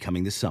 QX80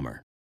 coming this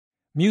summer.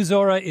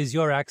 Musora is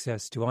your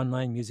access to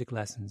online music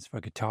lessons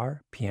for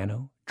guitar,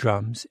 piano,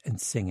 drums,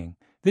 and singing.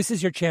 This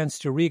is your chance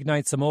to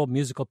reignite some old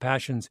musical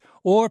passions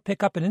or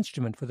pick up an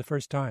instrument for the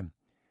first time.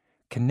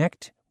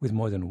 Connect with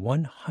more than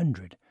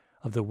 100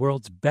 of the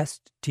world's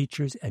best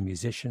teachers and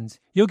musicians.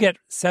 You'll get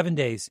 7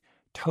 days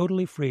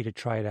totally free to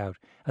try it out.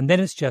 And then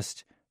it's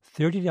just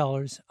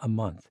 $30 a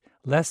month,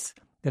 less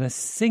than a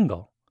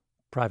single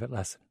private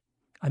lesson.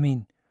 I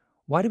mean,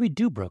 why do we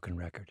do Broken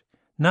Record?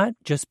 Not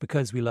just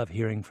because we love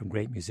hearing from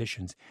great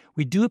musicians.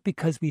 We do it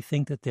because we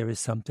think that there is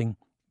something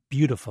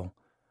beautiful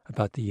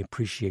about the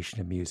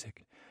appreciation of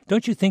music.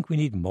 Don't you think we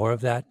need more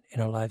of that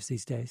in our lives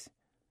these days?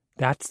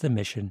 That's the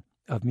mission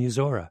of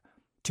Musora,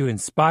 to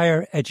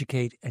inspire,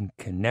 educate, and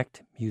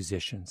connect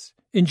musicians.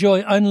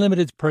 Enjoy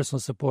unlimited personal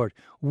support,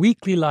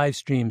 weekly live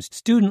streams,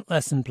 student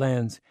lesson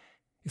plans.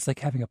 It's like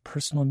having a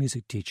personal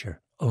music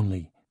teacher,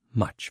 only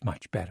much,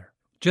 much better.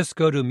 Just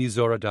go to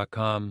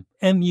Musora.com,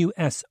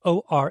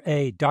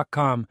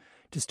 Musora.com,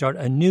 to start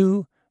a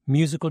new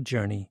musical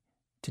journey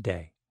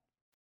today.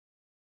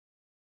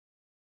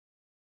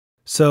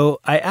 So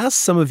I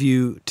asked some of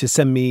you to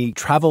send me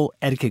travel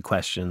etiquette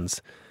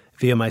questions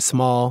via my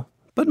small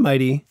but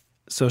mighty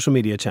social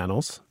media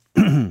channels,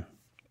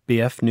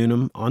 BF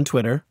Noonan on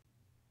Twitter.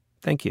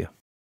 Thank you.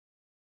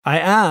 I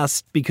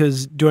asked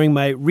because during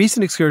my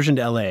recent excursion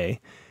to LA,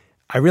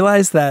 I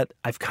realized that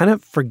I've kind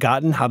of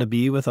forgotten how to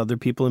be with other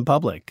people in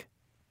public,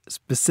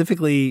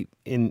 specifically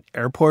in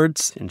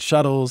airports, in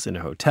shuttles, in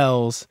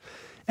hotels.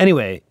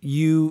 Anyway,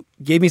 you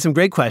gave me some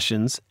great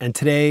questions, and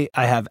today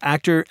I have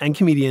actor and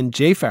comedian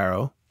Jay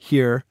Pharoah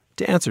here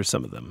to answer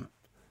some of them.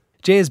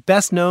 Jay is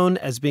best known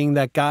as being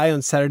that guy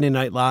on Saturday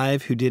Night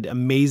Live who did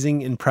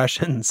amazing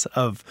impressions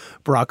of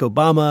Barack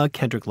Obama,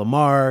 Kendrick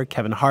Lamar,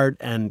 Kevin Hart,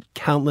 and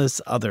countless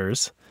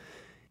others.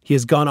 He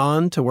has gone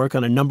on to work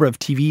on a number of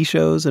TV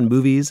shows and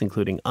movies,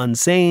 including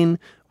Unsane,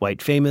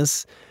 White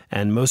Famous,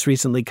 and most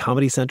recently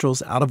Comedy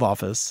Central's Out of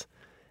Office.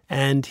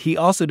 And he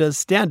also does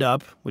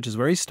stand-up, which is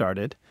where he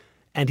started,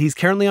 and he's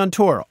currently on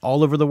tour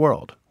all over the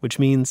world, which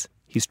means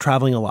He's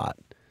traveling a lot.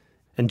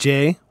 And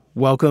Jay,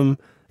 welcome.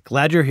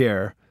 Glad you're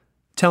here.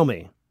 Tell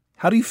me,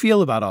 how do you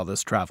feel about all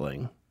this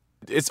traveling?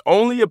 It's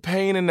only a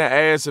pain in the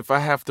ass if I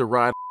have to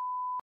ride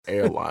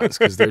airlines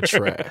because they're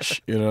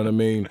trash. You know what I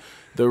mean?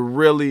 They're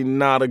really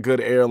not a good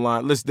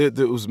airline. Listen,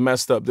 it was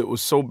messed up. It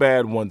was so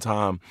bad one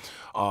time.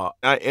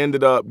 I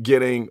ended up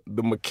getting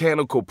the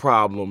mechanical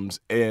problems,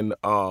 and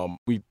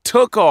we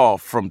took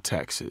off from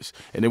Texas,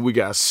 and then we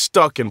got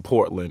stuck in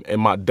Portland,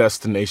 and my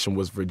destination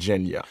was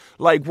Virginia.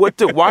 Like,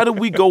 why did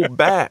we go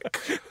back?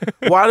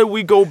 Why did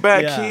we go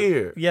back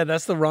here? Yeah,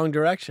 that's the wrong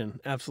direction.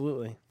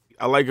 Absolutely.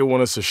 I like it when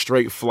it's a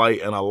straight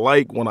flight, and I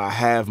like when I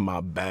have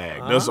my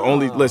bag. That's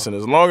listen,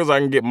 as long as I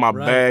can get my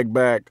bag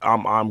back,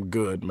 I'm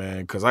good,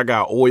 man, because I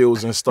got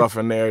oils and stuff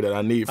in there that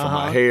I need for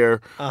my hair.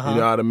 You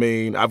know what I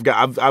mean? I've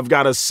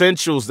got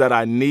essentials that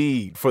I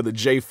need for the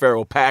J.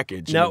 Pharoah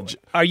package. Now,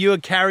 are you a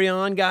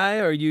carry-on guy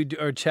or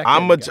check-in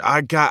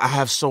guy? I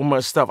have so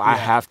much stuff. Yeah, I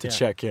have to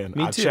check in.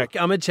 Me too.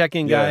 I'm a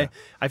check-in guy.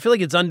 I feel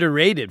like it's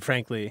underrated,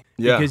 frankly,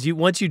 because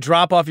once you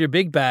drop off your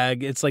big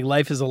bag, it's like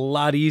life is a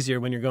lot easier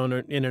when you're going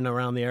in and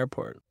around the airport.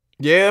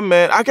 Yeah,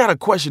 man. I got a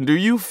question. Do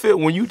you feel,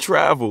 when you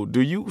travel,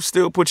 do you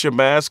still put your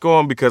mask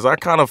on? Because I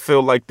kind of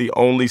feel like the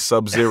only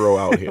Sub-Zero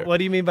out here. What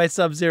do you mean by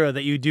Sub-Zero?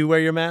 That you do wear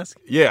your mask?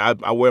 Yeah,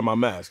 I wear my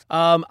mask.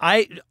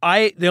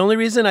 The only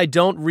reason I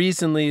don't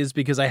recently is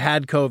because I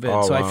had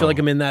COVID. I feel like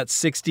I'm in that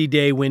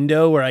 60-day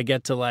window where I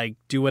get to like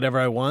do whatever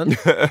I want.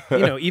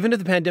 Even if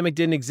the pandemic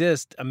didn't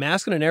exist, a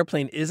mask on an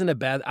airplane isn't a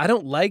bad. I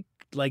don't like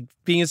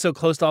being so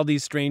close to all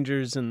these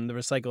strangers and the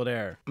recycled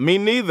air. Me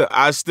neither.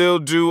 I still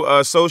do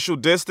social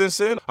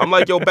distancing. I'm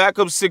like, yo, back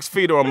up 6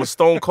 feet or I'm a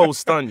stone cold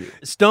stun you.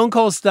 Stone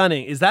cold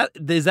stunning. Is that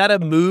a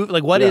move?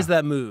 Like, what is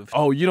that move?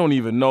 Oh, you don't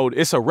even know.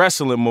 It's a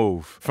wrestling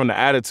move from the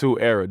Attitude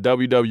Era,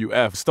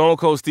 WWF. Stone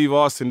Cold Steve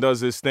Austin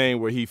does this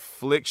thing where he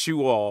flicks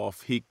you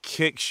off, he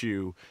kicks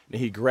you, and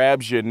he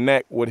grabs your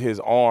neck with his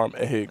arm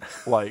and he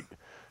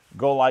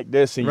go like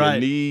this and your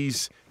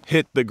knees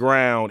hit the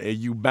ground and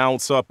you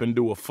bounce up and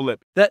do a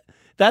flip.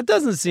 That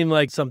doesn't seem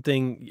like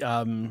something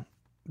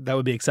that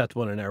would be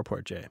acceptable in an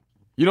airport, Jay.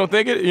 You don't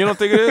think it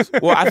is?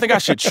 Well, I think I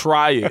should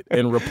try it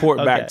and report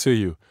back to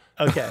you.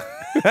 Okay.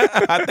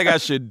 I think I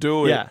should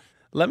do it. Yeah.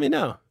 Let me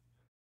know.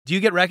 Do you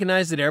get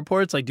recognized at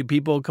airports? Like, do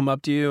people come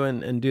up to you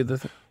and do the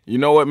thing? You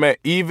know what, man?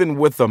 Even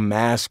with a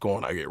mask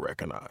on, I get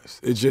recognized.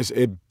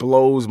 It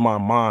blows my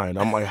mind.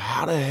 I'm like,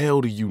 how the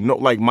hell do you know?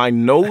 Like, my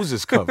nose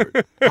is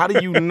covered. How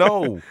do you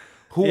know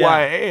who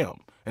I am?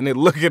 And they're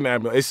looking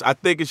at me. I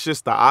think it's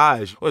just the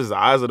eyes. What is the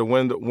eyes of the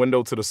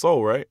window to the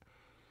soul, right?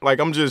 Like,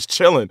 I'm just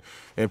chilling,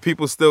 and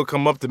people still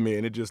come up to me,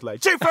 and they're just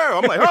like, J. Pharoah.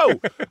 I'm like, oh,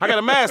 I got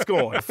a mask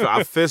on.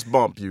 I fist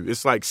bump you.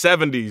 It's like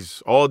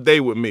 70s all day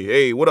with me.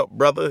 Hey, what up,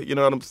 brother? You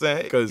know what I'm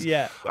saying? Because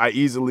I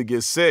easily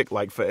get sick.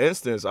 Like, for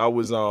instance,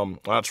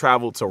 I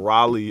traveled to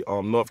Raleigh,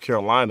 North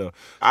Carolina.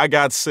 I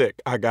got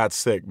sick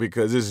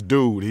because this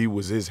dude,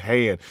 his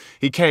hand.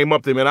 He came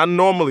up to me, and I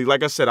normally,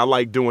 like I said, I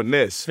like doing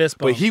this. Fist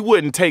bump. But he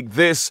wouldn't take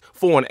this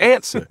for an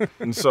answer.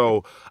 And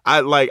so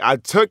I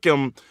took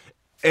him,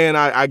 and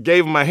I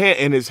gave him my hand,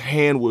 and his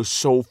hand was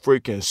so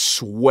freaking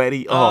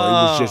sweaty.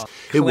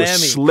 It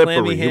was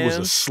slippery. It was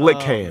a slick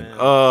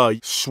hand.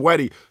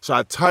 Sweaty. So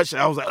I touched it.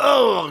 I was like,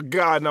 oh,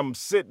 God. And I'm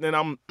sitting, and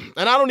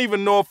I don't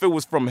even know if it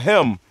was from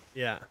him.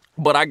 Yeah.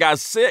 But I got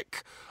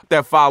sick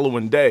that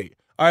following day.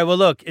 All right, well,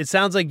 look, it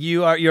sounds like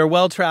you're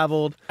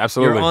well-traveled.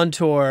 Absolutely. You're on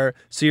tour,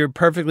 so you're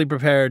perfectly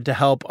prepared to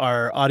help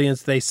our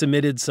audience. They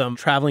submitted some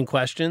traveling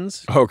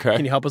questions. Okay.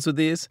 Can you help us with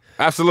these?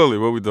 Absolutely.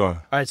 What are we doing?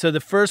 All right, so the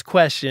first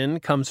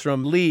question comes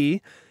from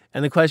Lee,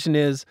 and the question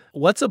is,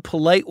 what's a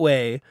polite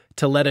way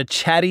to let a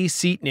chatty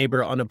seat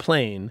neighbor on a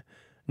plane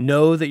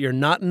know that you're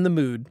not in the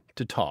mood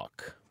to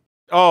talk?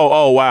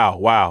 Oh,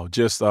 wow.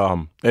 Just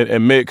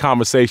in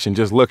mid-conversation,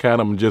 just look at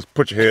them and just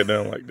put your head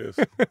down like this.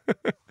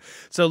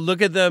 So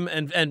look at them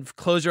and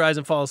close your eyes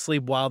and fall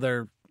asleep while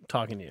they're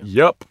talking to you.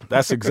 Yep,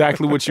 that's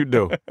exactly what you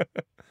do.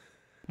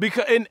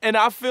 Because and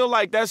I feel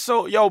like that's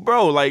so,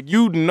 bro, like,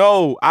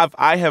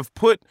 I have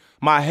put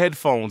my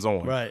headphones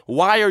on. Right.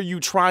 Why are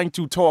you trying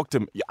to talk to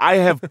me? I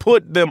have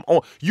put them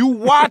on. You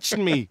watched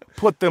me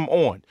put them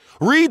on.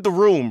 Read the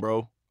room,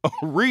 bro.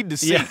 Read the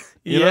seat.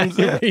 You know what I'm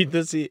saying? Read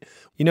the seat.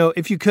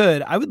 If you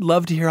could, I would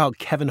love to hear how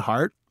Kevin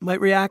Hart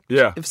might react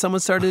if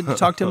someone started to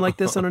talk to him like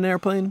this on an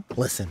airplane.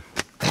 Listen,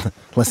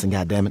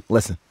 goddammit,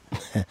 listen.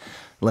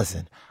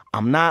 Listen,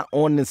 I'm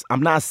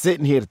not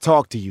sitting here to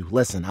talk to you.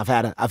 Listen, I've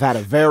had a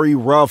very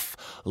rough,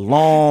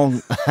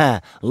 long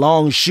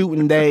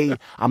shooting day.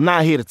 I'm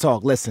not here to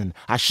talk. Listen,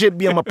 I should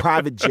be on my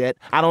private jet.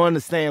 I don't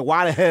understand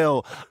why the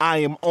hell I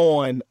am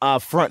on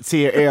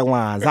Frontier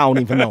Airlines. I don't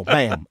even know.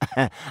 Bam.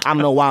 I don't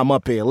know why I'm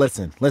up here.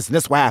 Listen,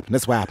 this what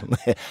happened.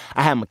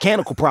 I had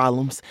mechanical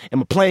problems, and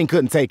my plane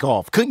couldn't take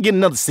off. Couldn't get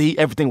another seat.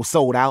 Everything was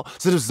sold out,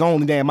 so this was the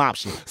only damn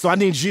option. So I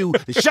need you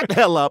to shut the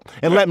hell up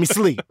and let me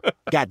sleep.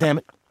 God damn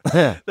it.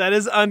 That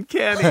is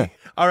uncanny.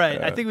 All right,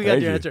 I think we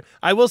got your answer.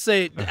 I will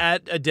say,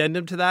 add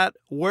addendum to that,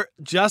 we're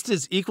just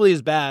as equally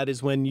as bad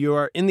as when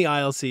you're in the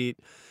aisle seat,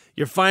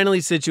 You're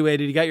finally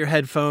situated. You got your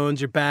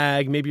headphones, your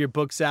bag, maybe your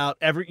books out.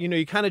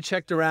 You kind of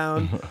checked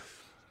around.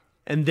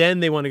 And then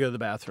they want to go to the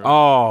bathroom.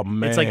 Oh,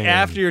 man. It's like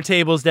after your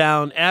table's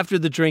down, after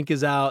the drink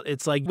is out,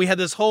 it's like we had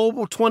this whole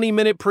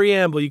 20-minute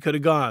preamble you could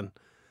have gone.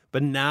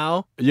 But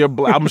now?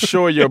 I'm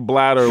sure your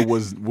bladder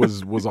was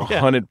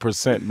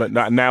 100%, but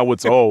now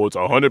it's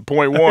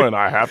 100.1.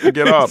 I have to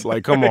get up.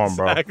 Like, come on,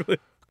 bro.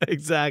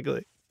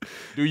 Exactly.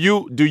 Are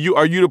you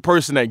the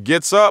person that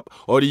gets up,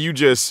 or do you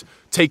just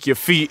take your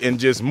feet and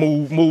just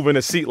move in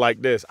the seat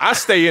like this? I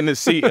stay in the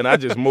seat and I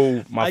just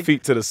move my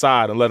feet to the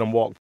side and let them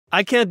walk.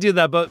 I can't do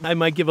that, but I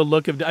might give a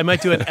look I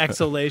might do an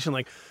exhalation,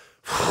 like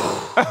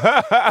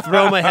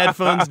throw my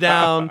headphones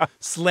down,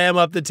 slam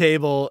up the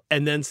table,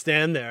 and then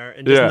stand there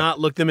and just not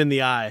look them in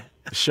the eye.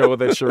 Show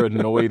that you're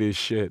annoyed as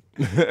shit.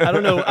 I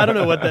don't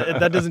know what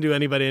that doesn't do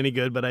anybody any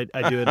good, but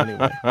I do it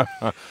anyway.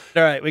 All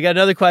right, we got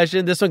another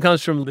question. This one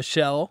comes from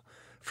Michelle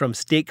from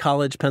State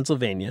College,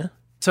 Pennsylvania.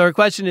 So her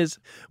question is,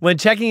 when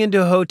checking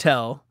into a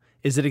hotel,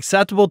 is it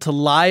acceptable to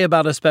lie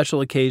about a special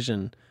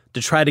occasion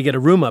to try to get a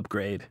room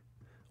upgrade?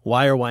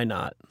 Why or why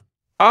not?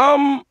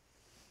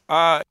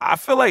 I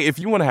feel like if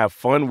you want to have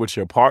fun with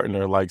your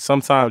partner, like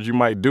sometimes you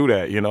might do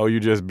that. You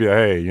just be,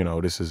 hey,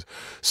 this is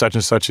such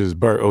and such's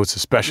birth. Oh, it's a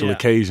special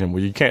occasion.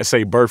 Well, you can't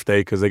say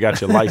birthday because they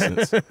got your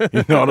license.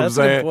 You know what I'm saying? That's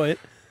a good point.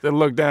 They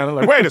look down and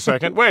like, wait a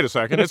second.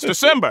 It's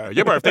December.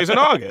 Your birthday's in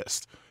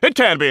August. It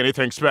can't be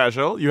anything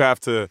special. You have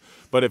to.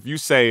 But if you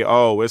say,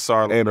 oh, it's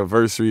our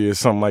anniversary or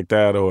something like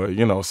that, or,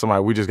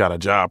 somebody, we just got a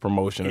job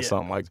promotion or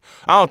something like that.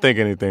 I don't think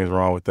anything's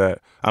wrong with that.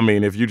 I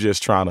mean, if you're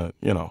just trying to,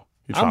 you're trying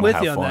to have fun. I'm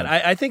with you on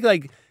that. I think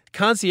like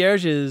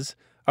concierges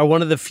are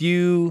one of the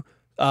few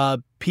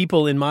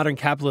people in modern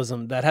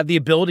capitalism that have the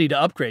ability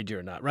to upgrade you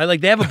or not, right?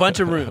 Like they have a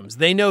bunch of rooms.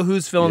 They know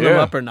who's filling them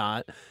up or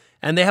not.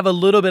 And they have a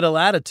little bit of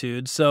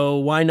latitude. So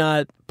why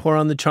not pour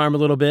on the charm a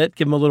little bit,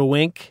 give them a little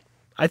wink?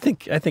 I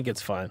think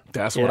it's fine.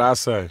 That's what I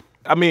say.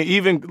 I mean,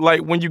 even like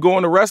when you go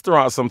in a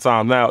restaurant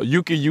sometime now,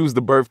 you can use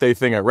the birthday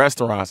thing at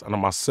restaurants. I know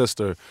my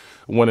sister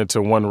went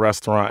into one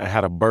restaurant and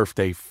had a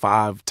birthday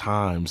 5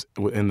 times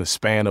in the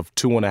span of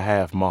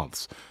 2.5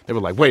 months. They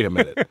were like, wait a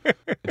minute,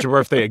 it's your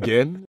birthday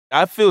again?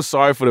 I feel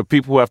sorry for the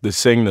people who have to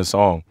sing the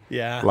song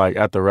like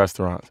at the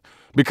restaurants.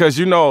 Because,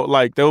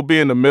 like they'll be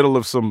in the middle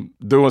of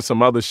doing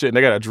some other shit and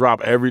they got to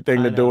drop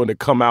everything they're doing to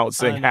come out and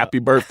sing happy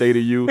birthday to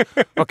you.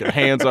 Fucking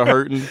hands are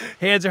hurting.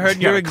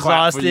 You're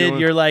exhausted.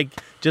 You're like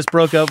just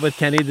broke up with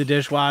Kenny the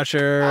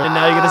dishwasher. And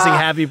now you're going to sing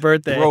happy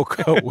birthday. Broke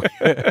up with.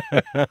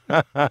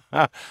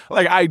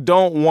 Like, I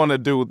don't want to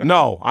do.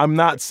 No, I'm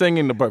not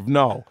singing the birthday.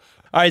 No. All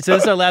right. So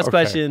this is our last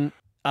question.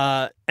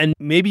 And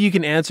maybe you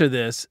can answer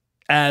this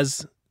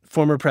as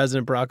former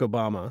President Barack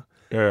Obama.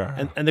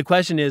 Yeah. And the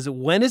question is,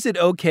 when is it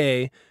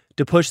okay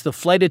to push the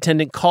flight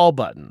attendant call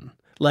button?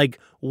 Like,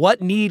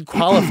 what need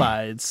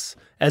qualifies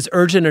as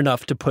urgent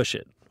enough to push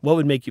it? What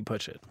would make you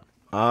push it?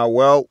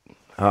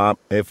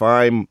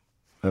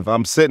 If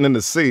I'm sitting in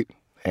the seat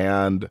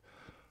and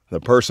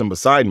the person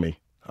beside me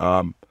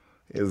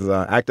is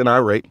acting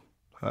irate,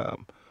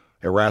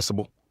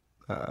 irascible,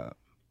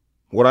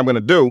 what I'm going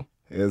to do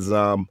is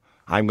I'm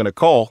going to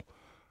call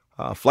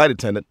a flight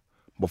attendant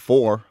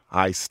before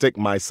I stick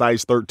my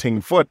size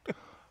 13 foot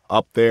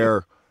up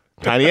their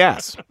tiny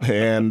ass.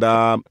 And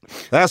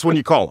that's when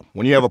you call them,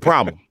 when you have a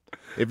problem.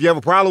 If you have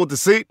a problem with the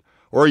seat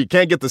or you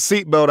can't get the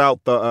seat belt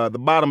out the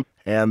bottom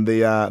and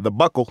the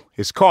buckle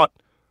is caught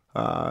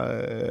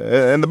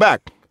in the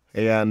back.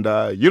 And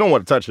you don't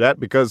want to touch that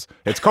because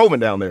it's COVID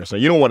down there. So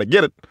you don't want to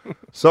get it.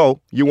 So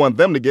you want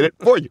them to get it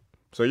for you.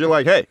 So you're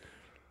like, hey,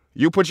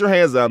 you put your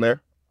hands down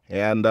there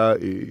and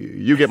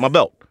you get my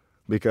belt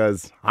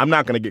because I'm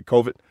not going to get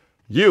COVID.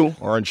 You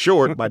are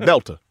insured by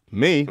Delta.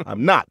 Me,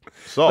 I'm not.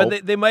 So,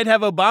 but they might have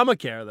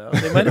Obamacare, though.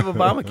 They might have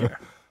Obamacare.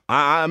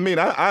 I mean,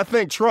 I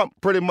think Trump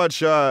pretty much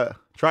tried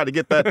to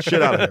get that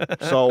shit out of here.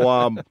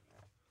 So,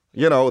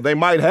 they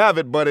might have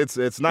it, but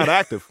it's not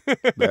active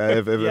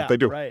if they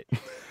do. Right.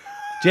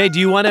 Jay, do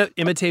you want to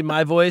imitate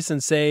my voice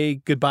and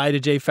say goodbye to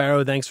Jay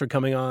Pharoah? Thanks for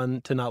coming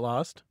on to Not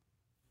Lost.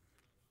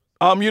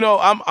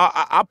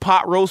 I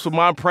pot roast with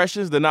my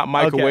impressions. They're not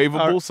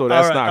microwavable, so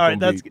that's not going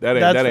to be.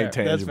 That ain't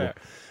tangible. That's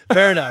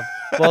fair enough.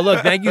 Well,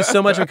 look, thank you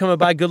so much for coming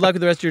by. Good luck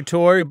with the rest of your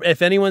tour.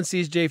 If anyone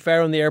sees Jay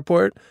Pharoah in the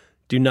airport,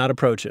 do not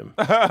approach him.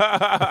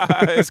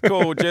 It's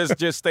cool.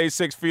 Just stay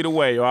 6 feet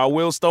away, or I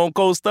will Stone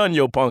Cold stun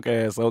your punk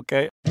ass.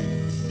 Okay.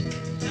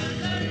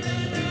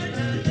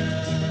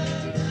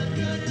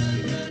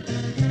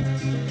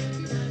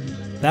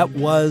 That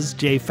was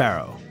Jay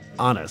Pharoah.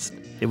 Honest.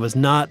 It was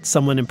not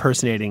someone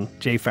impersonating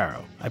Jay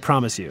Pharoah. I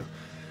promise you.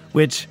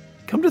 Which,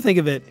 come to think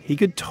of it, he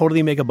could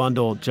totally make a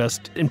bundle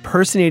just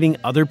impersonating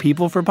other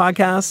people for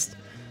podcasts.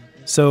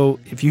 So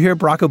if you hear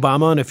Barack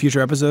Obama on a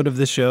future episode of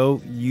this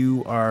show,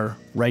 you are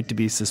right to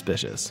be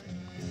suspicious.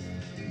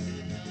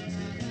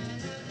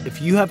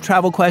 If you have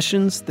travel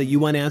questions that you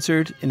want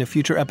answered in a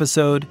future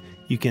episode,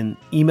 you can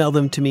email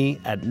them to me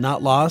at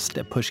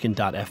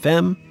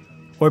notlost@pushkin.fm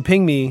or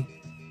ping me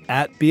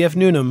at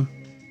BFNoonam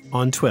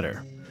on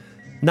Twitter.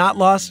 Not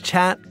Lost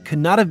Chat could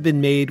not have been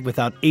made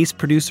without ace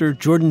producer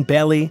Jordan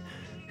Bailey,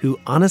 who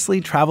honestly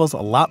travels a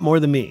lot more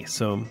than me,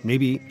 so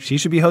maybe she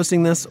should be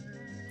hosting this.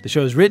 The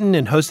show is written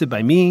and hosted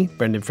by me,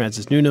 Brendan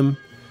Francis Newnham.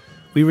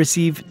 We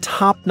receive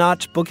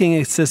top-notch booking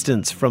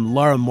assistance from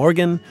Laura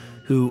Morgan,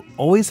 who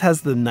always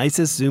has the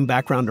nicest Zoom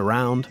background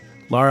around.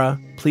 Laura,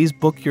 please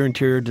book your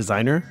interior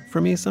designer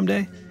for me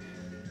someday.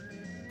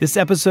 This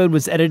episode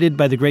was edited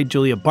by the great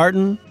Julia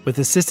Barton, with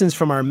assistance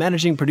from our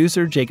managing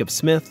producer, Jacob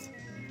Smith.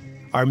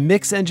 Our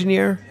mix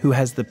engineer, who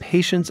has the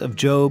patience of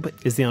Job,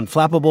 is the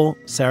unflappable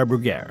Sarah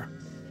Bruguiere.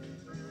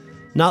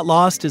 Not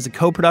Lost is a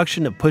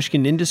co-production of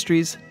Pushkin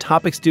Industries,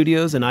 Topic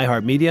Studios, and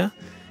iHeartMedia.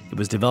 It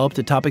was developed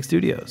at Topic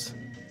Studios.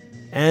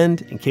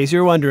 And, in case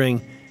you're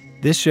wondering,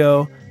 this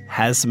show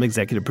has some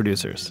executive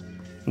producers,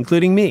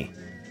 including me,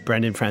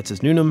 Brendan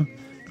Francis Newnham,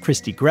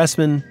 Christy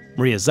Gressman,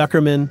 Maria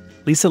Zuckerman,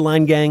 Lisa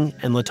Leingang,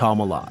 and Latal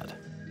Malad.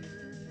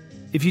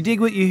 If you dig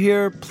what you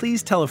hear,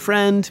 please tell a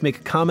friend, make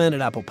a comment at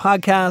Apple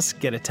Podcasts,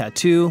 get a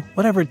tattoo,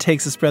 whatever it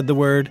takes to spread the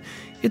word.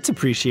 It's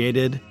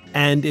appreciated.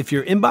 And if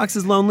your inbox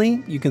is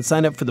lonely, you can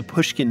sign up for the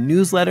Pushkin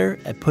newsletter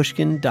at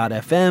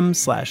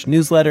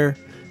pushkin.fm/newsletter.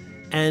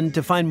 And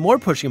to find more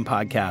Pushkin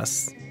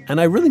podcasts, and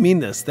I really mean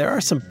this, there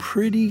are some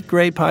pretty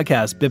great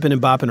podcasts bipping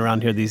and bopping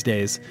around here these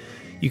days.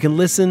 You can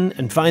listen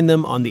and find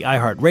them on the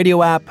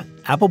iHeartRadio app,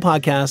 Apple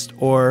Podcast,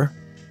 or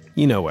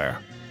you know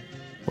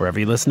wherever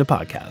you listen to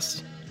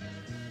podcasts.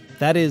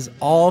 That is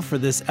all for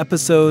this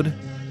episode.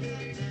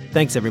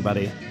 Thanks,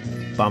 everybody.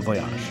 Bon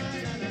voyage.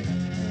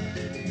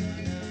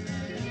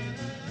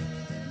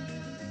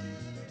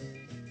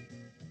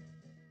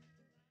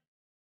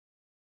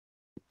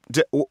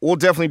 We'll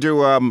definitely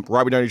do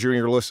Robert Downey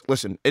Jr.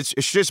 Listen, it's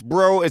just,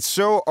 bro, it's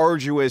so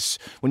arduous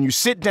when you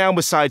sit down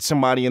beside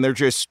somebody and they're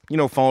just,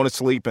 falling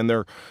asleep and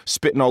they're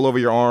spitting all over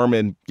your arm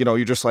and,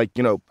 you're just like,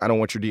 I don't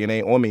want your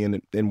DNA on me.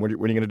 And what are you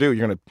going to do?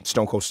 You're going to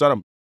stone cold stun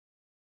them.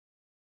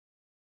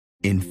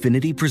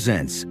 Infiniti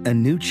presents a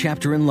new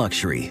chapter in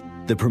luxury,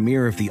 the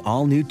premiere of the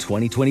all-new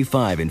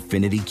 2025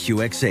 Infiniti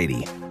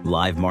QX80,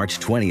 live March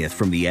 20th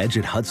from the Edge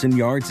at Hudson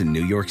Yards in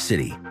New York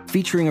City,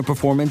 featuring a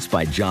performance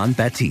by John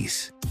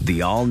Batiste.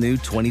 The all-new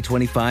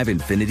 2025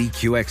 Infiniti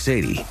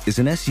QX80 is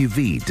an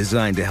SUV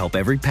designed to help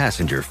every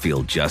passenger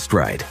feel just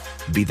right.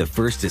 Be the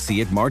first to see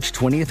it March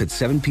 20th at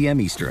 7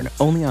 p.m. Eastern,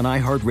 only on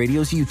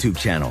iHeartRadio's YouTube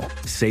channel.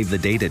 Save the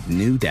date at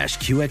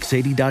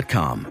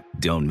new-QX80.com.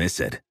 Don't miss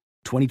it.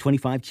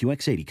 2025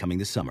 QX80 coming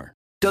this summer.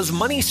 Does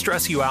money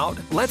stress you out?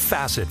 Let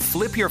Facet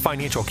flip your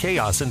financial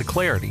chaos into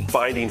clarity.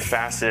 Finding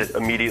Facet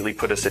immediately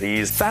put us at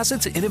ease.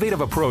 Facet's innovative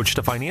approach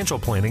to financial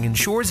planning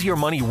ensures your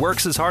money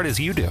works as hard as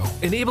you do,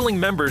 enabling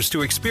members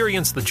to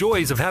experience the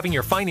joys of having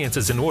your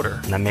finances in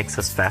order. And that makes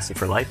us Facet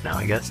for life now,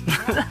 I guess.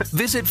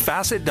 Visit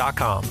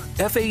Facet.com,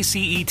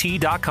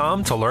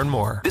 FACET.com to learn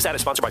more. This ad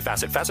is sponsored by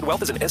Facet. Facet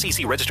Wealth is an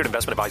SEC-registered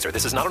investment advisor.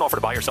 This is not an offer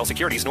to buy or sell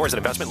securities, nor is it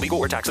investment, legal,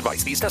 or tax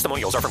advice. These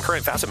testimonials are from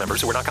current Facet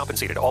members who are not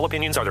compensated. All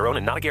opinions are their own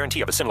and not a guarantee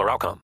of a similar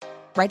outcome.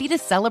 Ready to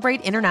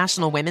celebrate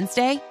International Women's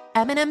Day?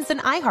 M&M's and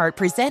iHeart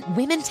present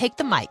Women Take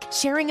the Mic,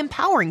 sharing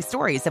empowering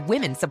stories of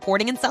women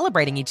supporting and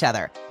celebrating each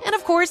other. And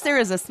of course, there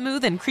is a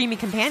smooth and creamy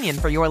companion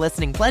for your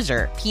listening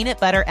pleasure, peanut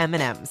butter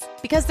M&M's.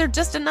 Because they're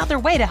just another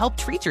way to help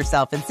treat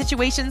yourself in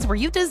situations where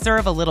you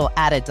deserve a little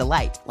added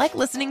delight, like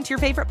listening to your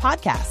favorite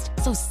podcast.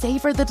 So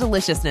savor the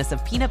deliciousness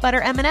of peanut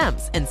butter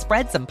M&M's and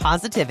spread some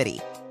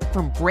positivity.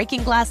 From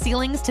breaking glass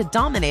ceilings to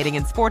dominating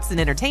in sports and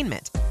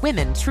entertainment,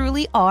 women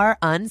truly are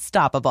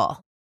unstoppable.